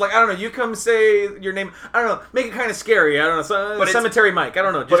 Like, it's just like, I don't know, you come say your name, I don't know, make it kind of scary, I don't know, Cemetery Mike, I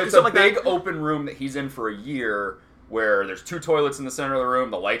don't know. Just but it's a big like open room that he's in for a year, where there's 2 toilets in the center of the room,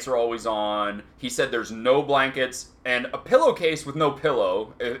 the lights are always on. He said there's no blankets, and a pillowcase with no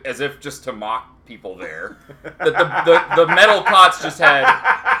pillow, as if just to mock people there. The metal cots just had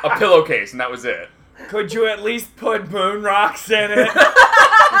a pillowcase, and that was it. Could you at least put moon rocks in it?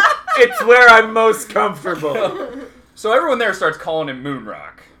 It's where I'm most comfortable. So everyone there starts calling him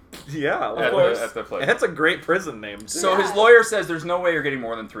Moonrock. Yeah, of course. At the place. That's a great prison name, too. So his lawyer says there's no way you're getting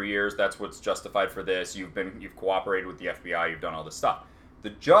more than 3 years. That's what's justified for this. You've cooperated with the FBI. You've done all this stuff. The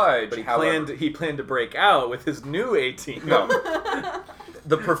judge, but he planned to break out with his new 18. No.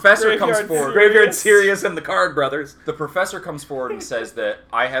 The professor comes forward. Graveyard Sirius and the Card Brothers. The professor comes forward and says that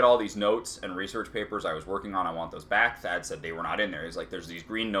I had all these notes and research papers I was working on. I want those back. Thad said they were not in there. He's like, there's these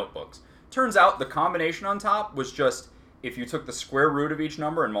green notebooks. Turns out the combination on top was just, if you took the square root of each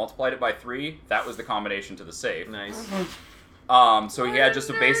number and multiplied it by 3, that was the combination to the safe. Nice. So he had just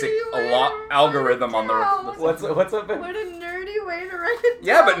a basic algorithm on the... What's up, Ben? What a nerdy way to write it down.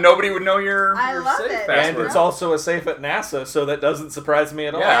 Yeah, but nobody would know your love safe it. password. And it's also a safe at NASA, so that doesn't surprise me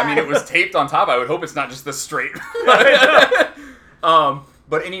at all. Yeah, I mean, it was taped on top. I would hope it's not just the straight...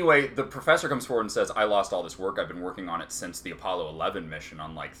 But anyway, the professor comes forward and says, I lost all this work. I've been working on it since the Apollo 11 mission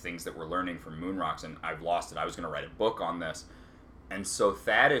on, like, things that we're learning from moon rocks, and I've lost it. I was going to write a book on this. And so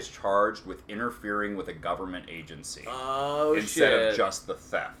Thad is charged with interfering with a government agency instead of just the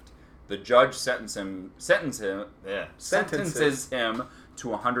theft. The judge sentences him to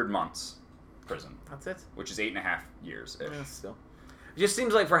 100 months prison. That's it? Which is 8.5 years-ish. Yeah, still. It just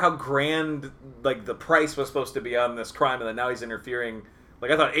seems like for how grand, like, the price was supposed to be on this crime, and then now he's interfering. Like,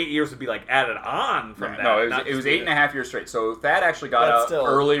 I thought 8 years would be, like, added on from that. No, it was 8.5 years straight. So Thad actually got out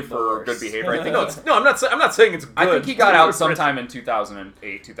early for good behavior. I think I'm not saying it's good. I think he got out sometime in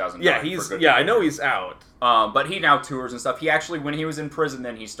 2008, 2009. Yeah, I know he's out. But he now tours and stuff. He actually, when he was in prison,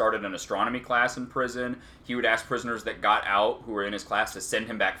 then he started an astronomy class in prison. He would ask prisoners that got out who were in his class to send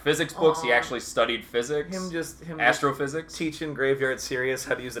him back physics books. He actually studied physics. Astrophysics. Teaching Graveyard Sirius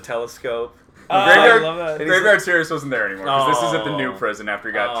how to use a telescope. I love that. Graveyard Sirius wasn't there anymore because this is at the new prison after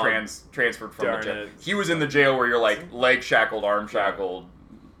he got transferred from the jail. He was in the jail where you're like leg shackled, arm shackled,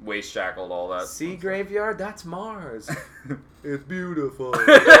 waist shackled, all that. See, Graveyard, that's Mars. It's beautiful.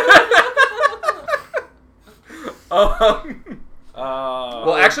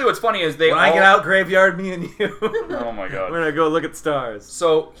 Well, actually, what's funny is when I get out, Graveyard, me and you. Oh my god. We're gonna go look at stars.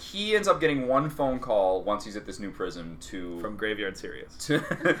 So he ends up getting one phone call once he's at this new prison from Graveyard Sirius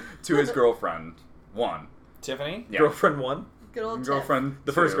to his girlfriend. Tiffany? Yeah. Girlfriend 1? Good old girlfriend.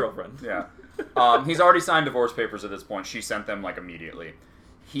 The first girlfriend. Yeah. He's already signed divorce papers at this point. She sent them like immediately.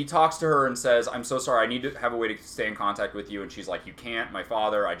 He talks to her and says, I'm so sorry, I need to have a way to stay in contact with you. And she's like, you can't, my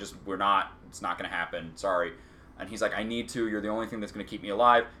father, it's not going to happen, sorry. And he's like, I need to, you're the only thing that's going to keep me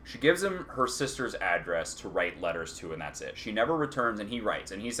alive. She gives him her sister's address to write letters to, and that's it. She never returns, and he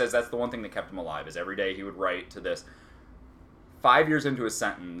writes. And he says that's the one thing that kept him alive, is every day he would write to this. 5 years into his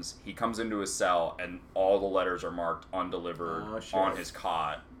sentence, he comes into his cell, and all the letters are marked undelivered on his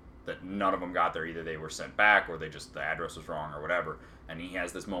cot. that none of them got there. Either they were sent back or the address was wrong or whatever. And he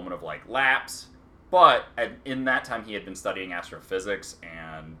has this moment of like lapse. But in that time, he had been studying astrophysics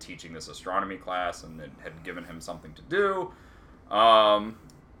and teaching this astronomy class, and it had given him something to do.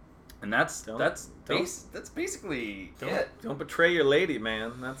 And that's basically it. Don't betray your lady,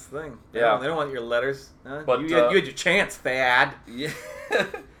 man. That's the thing. They Yeah. they don't want your letters. But you had your chance, Thad. Yeah.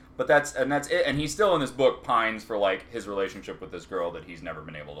 But that's it. And he's still in this book pines for like his relationship with this girl that he's never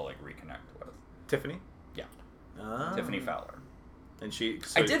been able to like reconnect with. Tiffany? Yeah. Ah. Tiffany Fowler. And she.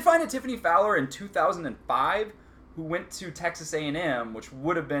 I did find a Tiffany Fowler in 2005 who went to Texas A&M, which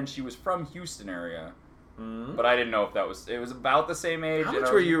would have been she was from Houston area. Mm-hmm. But I didn't know if it was about the same age. How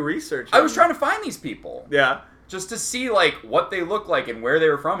much were you researching? I was trying to find these people. Yeah. Just to see like what they look like and where they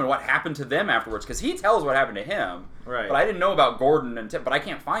were from and what happened to them afterwards, because he tells what happened to him. Right. But I didn't know about Gordon and Tim, but I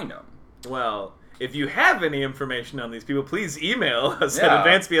can't find them. Well, if you have any information on these people, please email us Yeah. at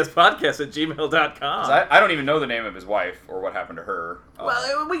advancedbspodcast@gmail.com. I don't even know the name of his wife or what happened to her.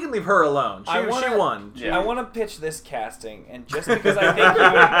 Well, we can leave her alone. She won. Yeah. I want to pitch this casting, and just because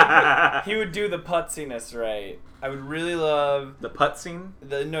I think he would do the putziness right, I would really love The putt scene?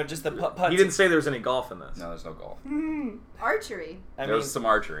 just the putz. He didn't say there was any golf in this. No, there's no golf. Archery. I There mean, was some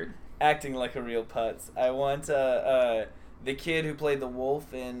archery. acting like a real putz. I want the kid who played the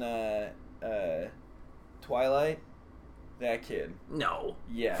wolf in Twilight. That kid. No.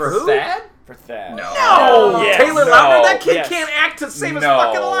 Yes. For who? Thad? For Thad. No. No! Yes. Taylor No. Lautner? That kid Yes. can't act to save his No.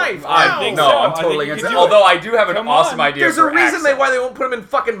 fucking life. I think so. I'm I totally think you against could it. do it. Although I do have an Come awesome on. idea There's for a reason Axel. why they won't put him in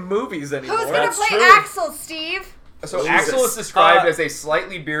fucking movies anymore. Who's gonna That's play true. Axel, Steve? So Jesus. Axel is described as a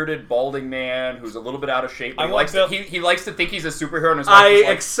slightly bearded, balding man who's a little bit out of shape. But I he want likes Bill- he likes to think he's a superhero. And his I wife is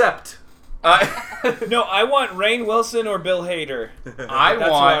like, accept. No, I want Rainn Wilson or Bill Hader. I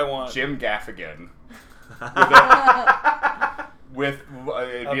That's want, what I want. Jim Gaffigan with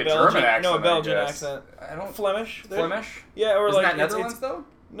it'd be a Belgian- German accent. No, a Belgian I guess. accent. I don't Flemish. Flemish. Yeah, or Isn't like that Netherlands though?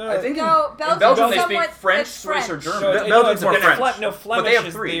 No, I think No, in Belgium Belgium is they speak somewhat- French, it's Swiss, or French. German. No, Belgium's more it's French. No, But Flemish they have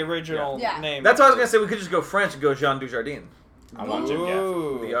is three. the original Yeah. name. That's what I was going to say. We could just go French and go Jean Dujardin, I want Jim Gaffigan.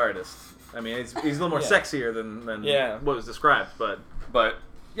 Ooh. the artist. I mean, he's a little more Yeah. sexier than what was described, but... But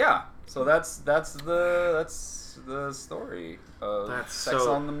yeah, so that's the story of That's Sex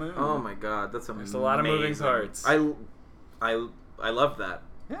so, on the Moon. Oh my god, that's amazing. There's a lot of moving parts. I love that.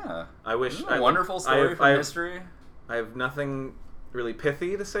 Yeah, I wish Isn't it a wonderful story from history. I have nothing really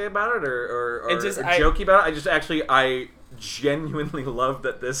pithy to say about it or just- jokey about it. I genuinely love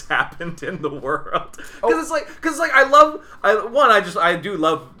that this happened in the world because it's like I do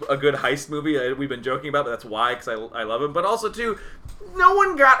love a good heist movie. We've been joking about, but that's why, because I love it. But also too, no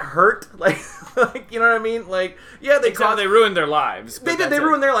one got hurt. Like you know what I mean? Like yeah, they ruined their lives. They did. They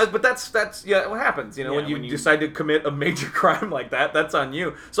ruined their lives, but that's what happens. You know, Yeah, when you decide to commit a major crime like that, that's on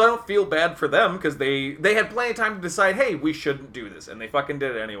you. So I don't feel bad for them because they had plenty of time to decide, hey, we shouldn't do this, and they fucking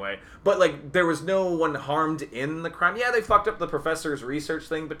did it anyway. But like, there was no one harmed in the crime. Yeah, they fucked up the professor's research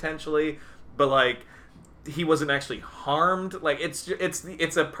thing potentially, but like, he wasn't actually harmed. Like, it's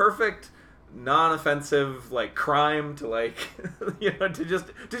a perfect non-offensive like crime to like to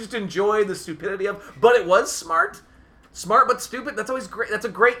just enjoy the stupidity of, but it was smart but stupid. That's always great. That's a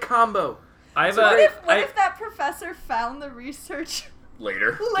great combo. I've What if that professor found the research?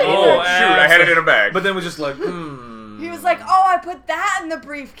 Later. Later. Oh shoot! I had it in a bag. But then was just like, He was like, "Oh, I put that in the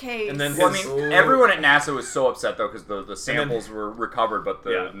briefcase." And then Well, I his- mean, everyone at NASA was so upset though because the samples were recovered, but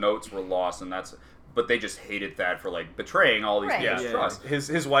the notes were lost, and but they just hated that for like betraying all these Right. people's yeah, trust.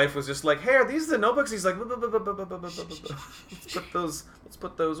 his wife was just like, hey, are these the notebooks? He's like, let's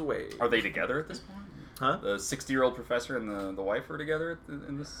put those away. Are they together at this point? Huh? The 60-year-old professor and the wife are together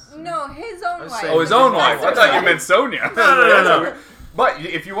in this. No, his own wife. saying- Oh, his The own wife. I professor's thought you wife. meant Sonia. No. But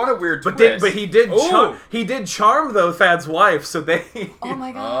if you want a weird But twist, he did Ooh. he did charm though Thad's wife, so they Oh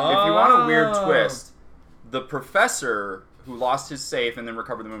my god. if you want a weird Oh. twist, the professor who lost his safe and then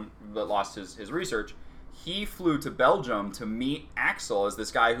recovered the moon, but lost his research, he flew to Belgium to meet Axel as this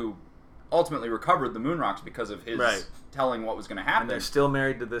guy who ultimately recovered the moon rocks because of his Right. telling what was going to and happen. they're still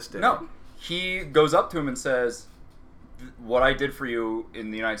married to this day. No, he goes up to him and says, "What I did for you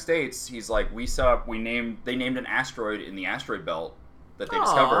in the United States." He's like, they named an asteroid in the asteroid belt that they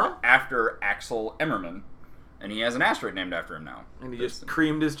discovered after Axel Emmerman, and he has an asteroid named after him now. And he just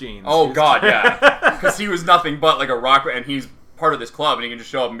creamed his jeans. Oh He's- God, yeah, because he was nothing but like a rock, and he's part of this club, and he can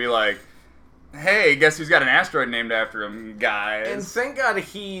just show up and be like, "Hey, guess who's got an asteroid named after him, guys?" And thank God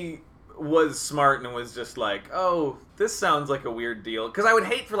he was smart and was just like, oh, this sounds like a weird deal. Because I would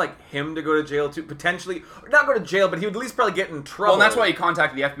hate for like him to go to jail too, potentially, or not go to jail, but he would at least probably get in trouble. Well, and that's why he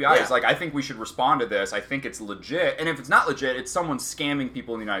contacted the FBI. Yeah. He's like, I think we should respond to this. I think it's legit. And if it's not legit, it's someone scamming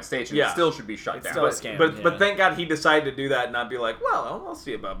people in the United States, and it still should be shut down. Still a scam, but thank God he decided to do that and not be like, well, I'll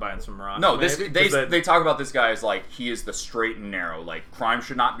see about buying some rocks. No, they talk about this guy as like, he is the straight and narrow. Like, crime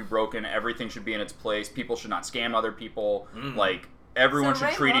should not be broken. Everything should be in its place. People should not scam other people. Like, everyone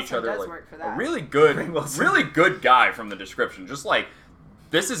should treat each other like a really good guy from the description. Just like,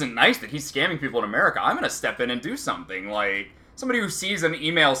 this isn't nice that he's scamming people in America. I'm going to step in and do something. Like, somebody who sees an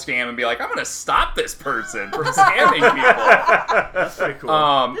email scam and be like, I'm going to stop this person from scamming people. That's pretty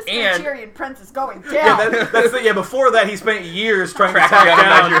cool. This Nigerian prince is going down. Before that, he spent years trying to track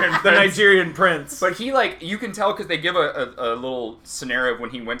down the Nigerian prince. But he, like, you can tell because they give a little scenario of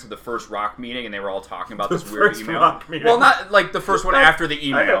when he went to the first rock meeting and they were all talking about this weird email. Well, not like the first one after the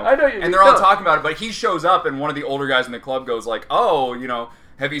email. I know and they're all talking about it, but he shows up and one of the older guys in the club goes like, oh,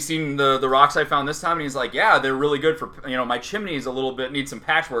 have you seen the rocks I found this time? And he's like, yeah, they're really good for, my chimney's a little bit, needs some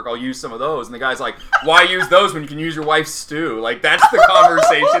patchwork. I'll use some of those. And the guy's like, why use those when you can use your wife's stew? Like, that's the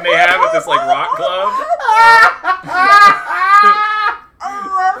conversation they have at this, like, rock club.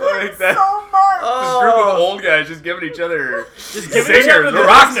 I love it so much. This group of old guys just giving each other the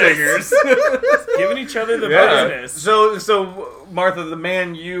rock singers. Giving each other the business. So Martha, the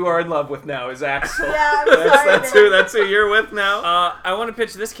man you are in love with now is Axel. Yeah, that's who you're with now. I want to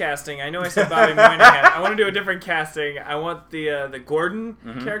pitch this casting. I know I said Bobby Moynihan. I want to do a different casting. I want the Gordon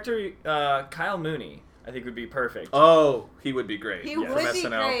character, Kyle Mooney. I think would be perfect. Oh, he would be great. He would be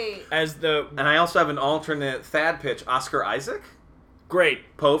great. And I also have an alternate Thad pitch, Oscar Isaac.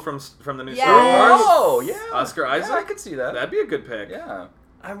 Great. Poe from the new Yes. Star Wars. Oh, yeah. Oscar Isaac. Yeah, I could see that. That'd be a good pick. Yeah.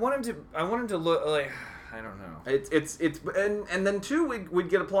 I want him to look like, I don't know. It's and then too we'd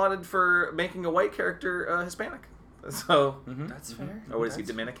get applauded for making a white character Hispanic. So That's fair. or what is he,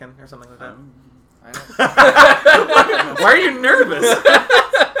 Dominican or something like that? I don't. Why are you nervous?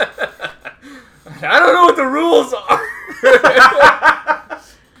 I don't know what the rules are.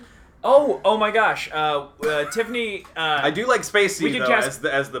 Oh my gosh. Tiffany. I do like Spacey though, cast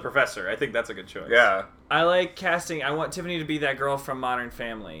as the professor. I think that's a good choice. Yeah. I like casting. I want Tiffany to be that girl from Modern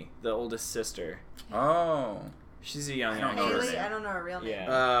Family, the oldest sister. Oh. She's a young Haley, actress. I don't know her real name.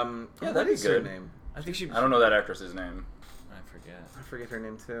 Yeah. That'd be good. Her name? I think she. I don't know that actress's name. I forget her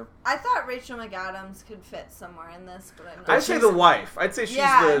name too. I thought Rachel McAdams could fit somewhere in this, but I'm not. I'd say the wife. I'd say she's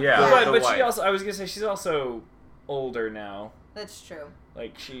the But wife. she also. I was gonna say she's also older now. That's true.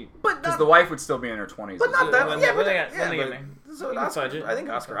 Like she. Because the wife would still be in her 20s. But not that. So I think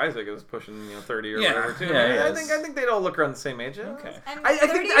Oscar Isaac is pushing 30 or whatever too. Yeah, I think they'd all look around the same age. Okay. And I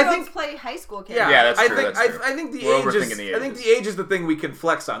think play high school kids. Yeah, that's true. I think the age is. I think the age is the thing we can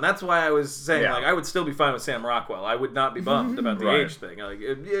flex on. That's why I was saying like I would still be fine with Sam Rockwell. I would not be bummed about the age thing. Like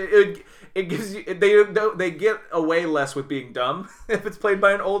it gives you they get away less with being dumb if it's played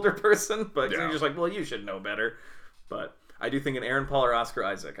by an older person. But you're just like, well, you should know better. But I do think an Aaron Paul or Oscar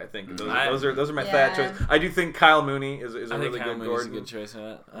Isaac. I think those are my Thad choices. I do think Kyle Mooney is a really good Gordon. A good choice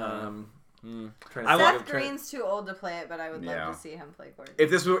for that. Seth Green's too old to play it, but I would love to see him play Gordon. If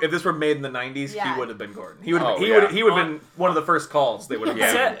this were made in the 90s, he would have been Gordon. He would have been one of the first calls they would have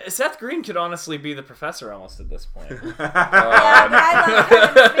had. Seth Green could honestly be the professor almost at this point. Yeah, but I love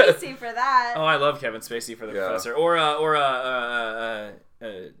Kevin Spacey for that. Oh, I love Kevin Spacey for the professor. Or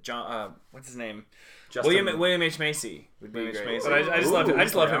John. What's his name? William H. Macy would be great. But I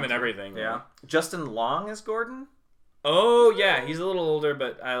just love him in everything. Yeah. Justin Long as Gordon? Oh yeah, he's a little older,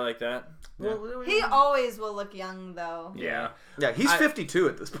 but I like that. Yeah. He always will look young though. Yeah, he's 52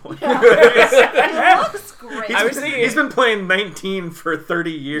 at this point. He looks great. He's been playing 19 for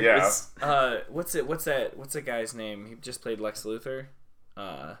 30 years. Yeah. What's that guy's name? He just played Lex Luthor.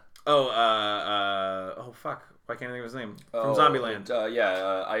 Fuck. Why can't I think of his name? From Zombieland.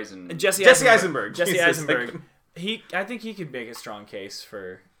 Jesse Eisenberg. Jesse Eisenberg. I think he could make a strong case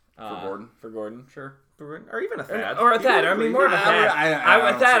for Gordon. For Gordon, sure. Or even a Thad. Or a Thad. I mean, more of a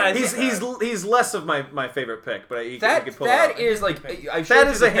Thad. He's less of my favorite pick, but he could pull Thad it off. is like Thad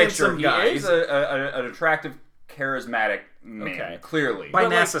is a handsome guy. He is an attractive, charismatic man. Clearly, by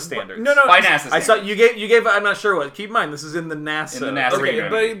NASA standards. No. By NASA standards. I saw you gave. I'm not sure what. Keep in mind, this is in the NASA.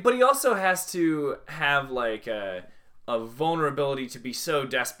 Okay, but he also has to have like a vulnerability to be so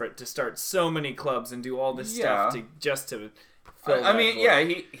desperate to start so many clubs and do all this stuff to I mean, yeah,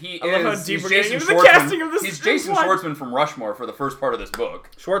 he I love how is. deep He's we're Jason getting into the casting of this. He's Jason Schwartzman from Rushmore for the first part of this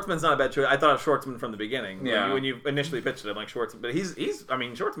book. Schwartzman's not a bad choice. I thought of Schwartzman from the beginning. Yeah. When you initially pitched it, I'm like Schwartzman, but he's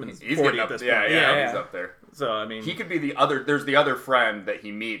Schwartzman's He's 40 getting at up, this yeah, point. yeah, he's up there. So I mean, He could be the other. There's the other friend that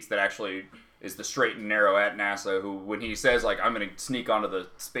he meets that actually is the straight and narrow at NASA. Who, when he says like, "I'm going to sneak onto the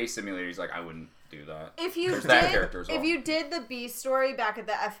space simulator," he's like, "I wouldn't do that." If you There's did, that character as well. if you did the B story back at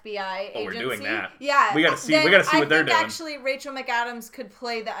the FBI agency, we're doing that. Yeah, We gotta see then what they're doing. Actually, Rachel McAdams could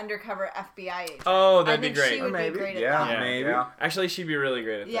play the undercover FBI agent. Oh, that'd I be think great. She would Maybe. be great at Yeah, that. maybe. Yeah. Actually, she'd be really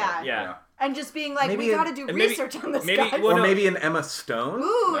great at that. Yeah. Yeah. And just being like, Maybe we an- got to do and maybe- research on this maybe- guy. well, or no. maybe an Emma Stone,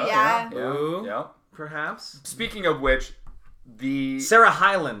 Ooh, yeah. Ooh. Yeah. perhaps. Speaking of which, the Sarah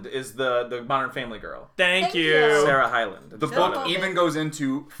Hyland is the Modern Family girl. Thank Thank you. you. Sarah Hyland. the Just book a even bit. goes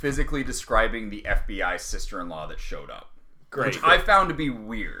into physically describing the FBI sister-in-law that showed up, Great. which I found to be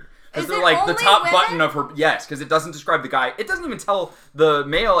weird. Is Because they're it like the only top women? button of her. Yes, because it doesn't describe the guy. It doesn't even tell the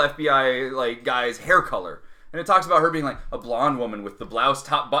male FBI like guy's hair color. And it talks about her being like a blonde woman with the blouse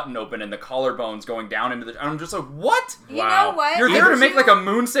top button open and the collarbones going down into the. And I'm just like, what? You Wow. know what? You're there to make You- like a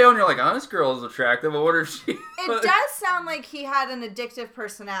moon sail, and you're like, oh, this girl is attractive. I wonder if she. It does sound like he had an addictive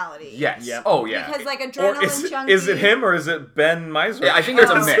personality. Yes. Yep. Oh yeah. Because like Or adrenaline junkie. is it him or is it Ben Meisner? Yeah, I think it's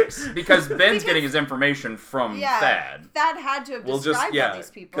a Oh. mix because Ben's getting his information from Yeah. Thad. Thad had to have We'll just described all yeah,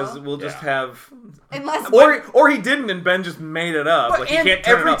 these people. because we'll just Yeah. have. Unless Or he didn't, and Ben just made it up. But like he and can't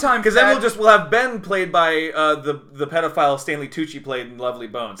turn every it time because then Thad- we'll have Ben played by the pedophile Stanley Tucci played in Lovely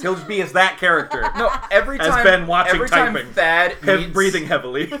Bones. He'll just be as that character. No, every As time Ben watching every time typing. Thad meets, breathing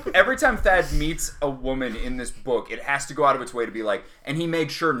heavily. every time Thad meets a woman in this book, it has to go out of its way to be like, and he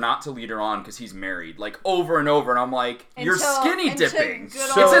made sure not to lead her on because he's married, like over and over. And I'm like, you're skinny until dipping. good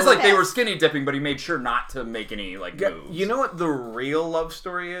It old says like they Piss. were skinny dipping, but he made sure not to make any like moves. You know what the real love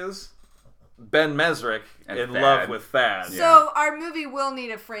story is? Ben Mesrick And in Thad. love with Thad. So our movie will need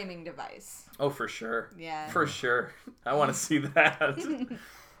a framing device. Oh, for sure. Yeah. For sure. I want to see that.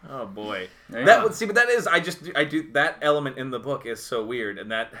 Oh boy. Yeah. That would see, but that is I do that element in the book is so weird,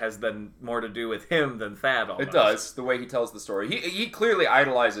 and that has then more to do with him than Thad. Almost. It does the way he tells the story. He clearly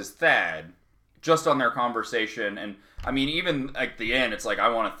idolizes Thad, just on their conversation. And I mean, even at the end, it's like, I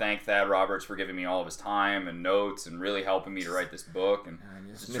want to thank Thad Roberts for giving me all of his time and notes and really helping me to write this book. And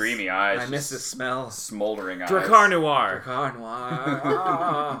his dreamy eyes, I miss his smell. smoldering eyes. Dracar Noir. Dracar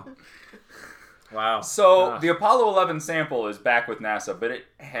Noir. Wow. So the Apollo 11 sample is back with NASA, but it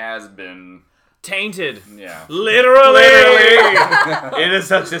has been, Tainted. yeah. Literally. It is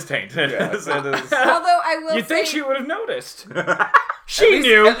such as tainted. Yes. It is. Although I will You'd think say, she would have noticed. She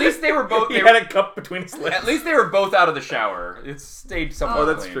knew. At least they were both. He They had were, a cup between his lips. at least they were both out of the shower. It stayed somewhat. Oh,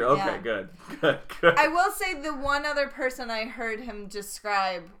 that's clean. true. Okay, Yeah. good. Good. I will say the one other person I heard him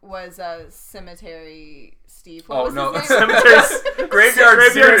describe was a Cemetery Steve. What Oh was no, his name? Graveyard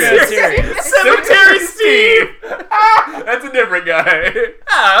Graveyard Serious. Cemetery Steve. That's a different guy.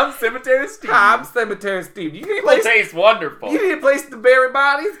 I'm Cemetery Steve. I'm Cemetery Steve. You need a People place. taste wonderful. You need a place to bury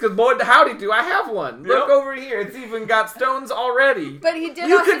bodies? Because boy, howdy do, I have one. Look Yep. over here. It's even got stones already. But he did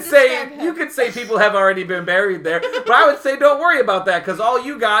You also could say describe him. you could say people have already been buried there, but I would say don't worry about that because all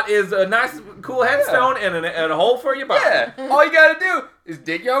you got is a nice, cool headstone and a hole for your body. Yeah, all you gotta do is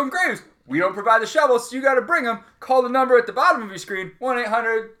dig your own graves. We don't provide the shovels, so you gotta bring them. Call the number at the bottom of your screen,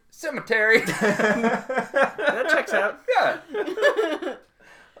 1-800-CEMETERY. That checks out. Yeah.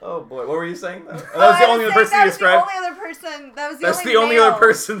 Oh boy, what were you saying? That Oh, was the I only was other saying person you that was described. the only other person. That was the That's only the only male. other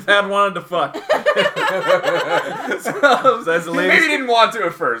person Thad wanted to fuck. So that's the Maybe he latest. didn't want to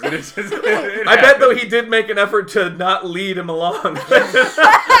at first. It is just, I bet though he did make an effort to not lead him along.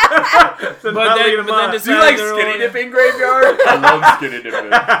 But then Do you like skinny dipping graveyard? I love skinny dipping.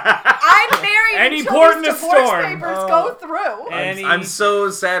 I'm married Any until port in these a divorce storm. papers Oh. go through. Any- I'm so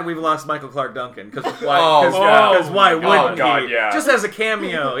sad we've lost Michael Clark Duncan because why? Oh, Because God. why Oh, wouldn't God, he? yeah. Just as a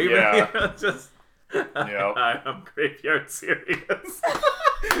cameo, even Yeah. just. Yep. I'm Graveyard Serious.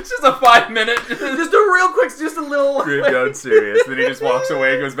 It's just a 5-minute. Just a real quick, just a little. Graveyard Serious. Then he just walks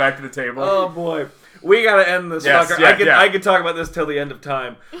away and goes back to the table. Oh boy, we gotta end this Yes, fucker. yeah, I could talk about this till the end of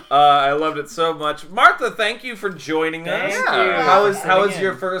time. I loved it so much. Martha, thank you for joining us. Thank you. How was Sitting in.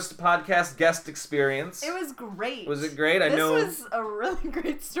 your first podcast guest experience? It was great. Was it great? I This know. was a really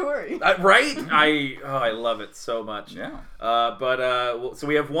great story. Right? I love it so much. Yeah. So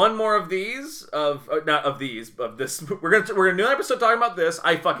we have one more of these not of these of this. We're gonna do an episode talking about this.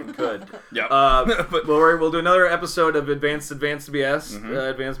 I fucking could. Yep. But we'll do another episode of Advanced B.S. Mm-hmm.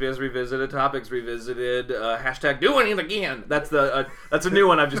 Advanced B.S. Revisited, topics revisited. Hashtag doing it again. That's a new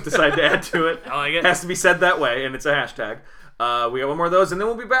one I've just decided to add to it. I like it. Has to be said that way, and it's a hashtag. We got one more of those, and then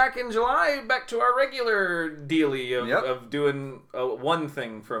we'll be back in July, back to our regular dealie of doing one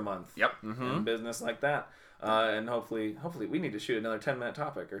thing for a month. Yep. And business like that. And hopefully we need to shoot another 10-minute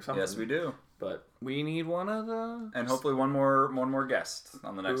topic or something. Yes, we do. But we need one of the... And hopefully one more guest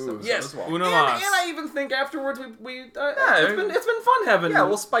on the next episode as well. And I even think afterwards it's been fun having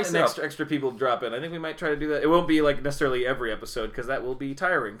we'll spice it up. Extra people drop in. I think we might try to do that. It won't be like necessarily every episode because that will be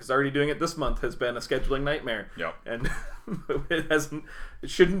tiring because already doing it this month has been a scheduling nightmare. Yep. And it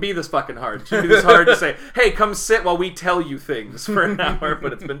shouldn't be this fucking hard. It shouldn't be this hard to say, hey, come sit while we tell you things for an hour,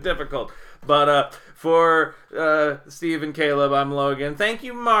 but it's been difficult. But for Steve and Caleb, I'm Logan. Thank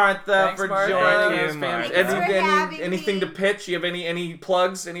you, Martha, for joining us. Anything to pitch? You have any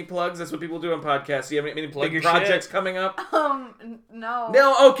plugs? Any plugs? That's what people do on podcasts. Do you have any big projects coming up? No.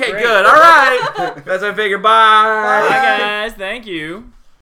 No? Okay, good. All right. That's what I figured. Bye. Bye, guys. Thank you.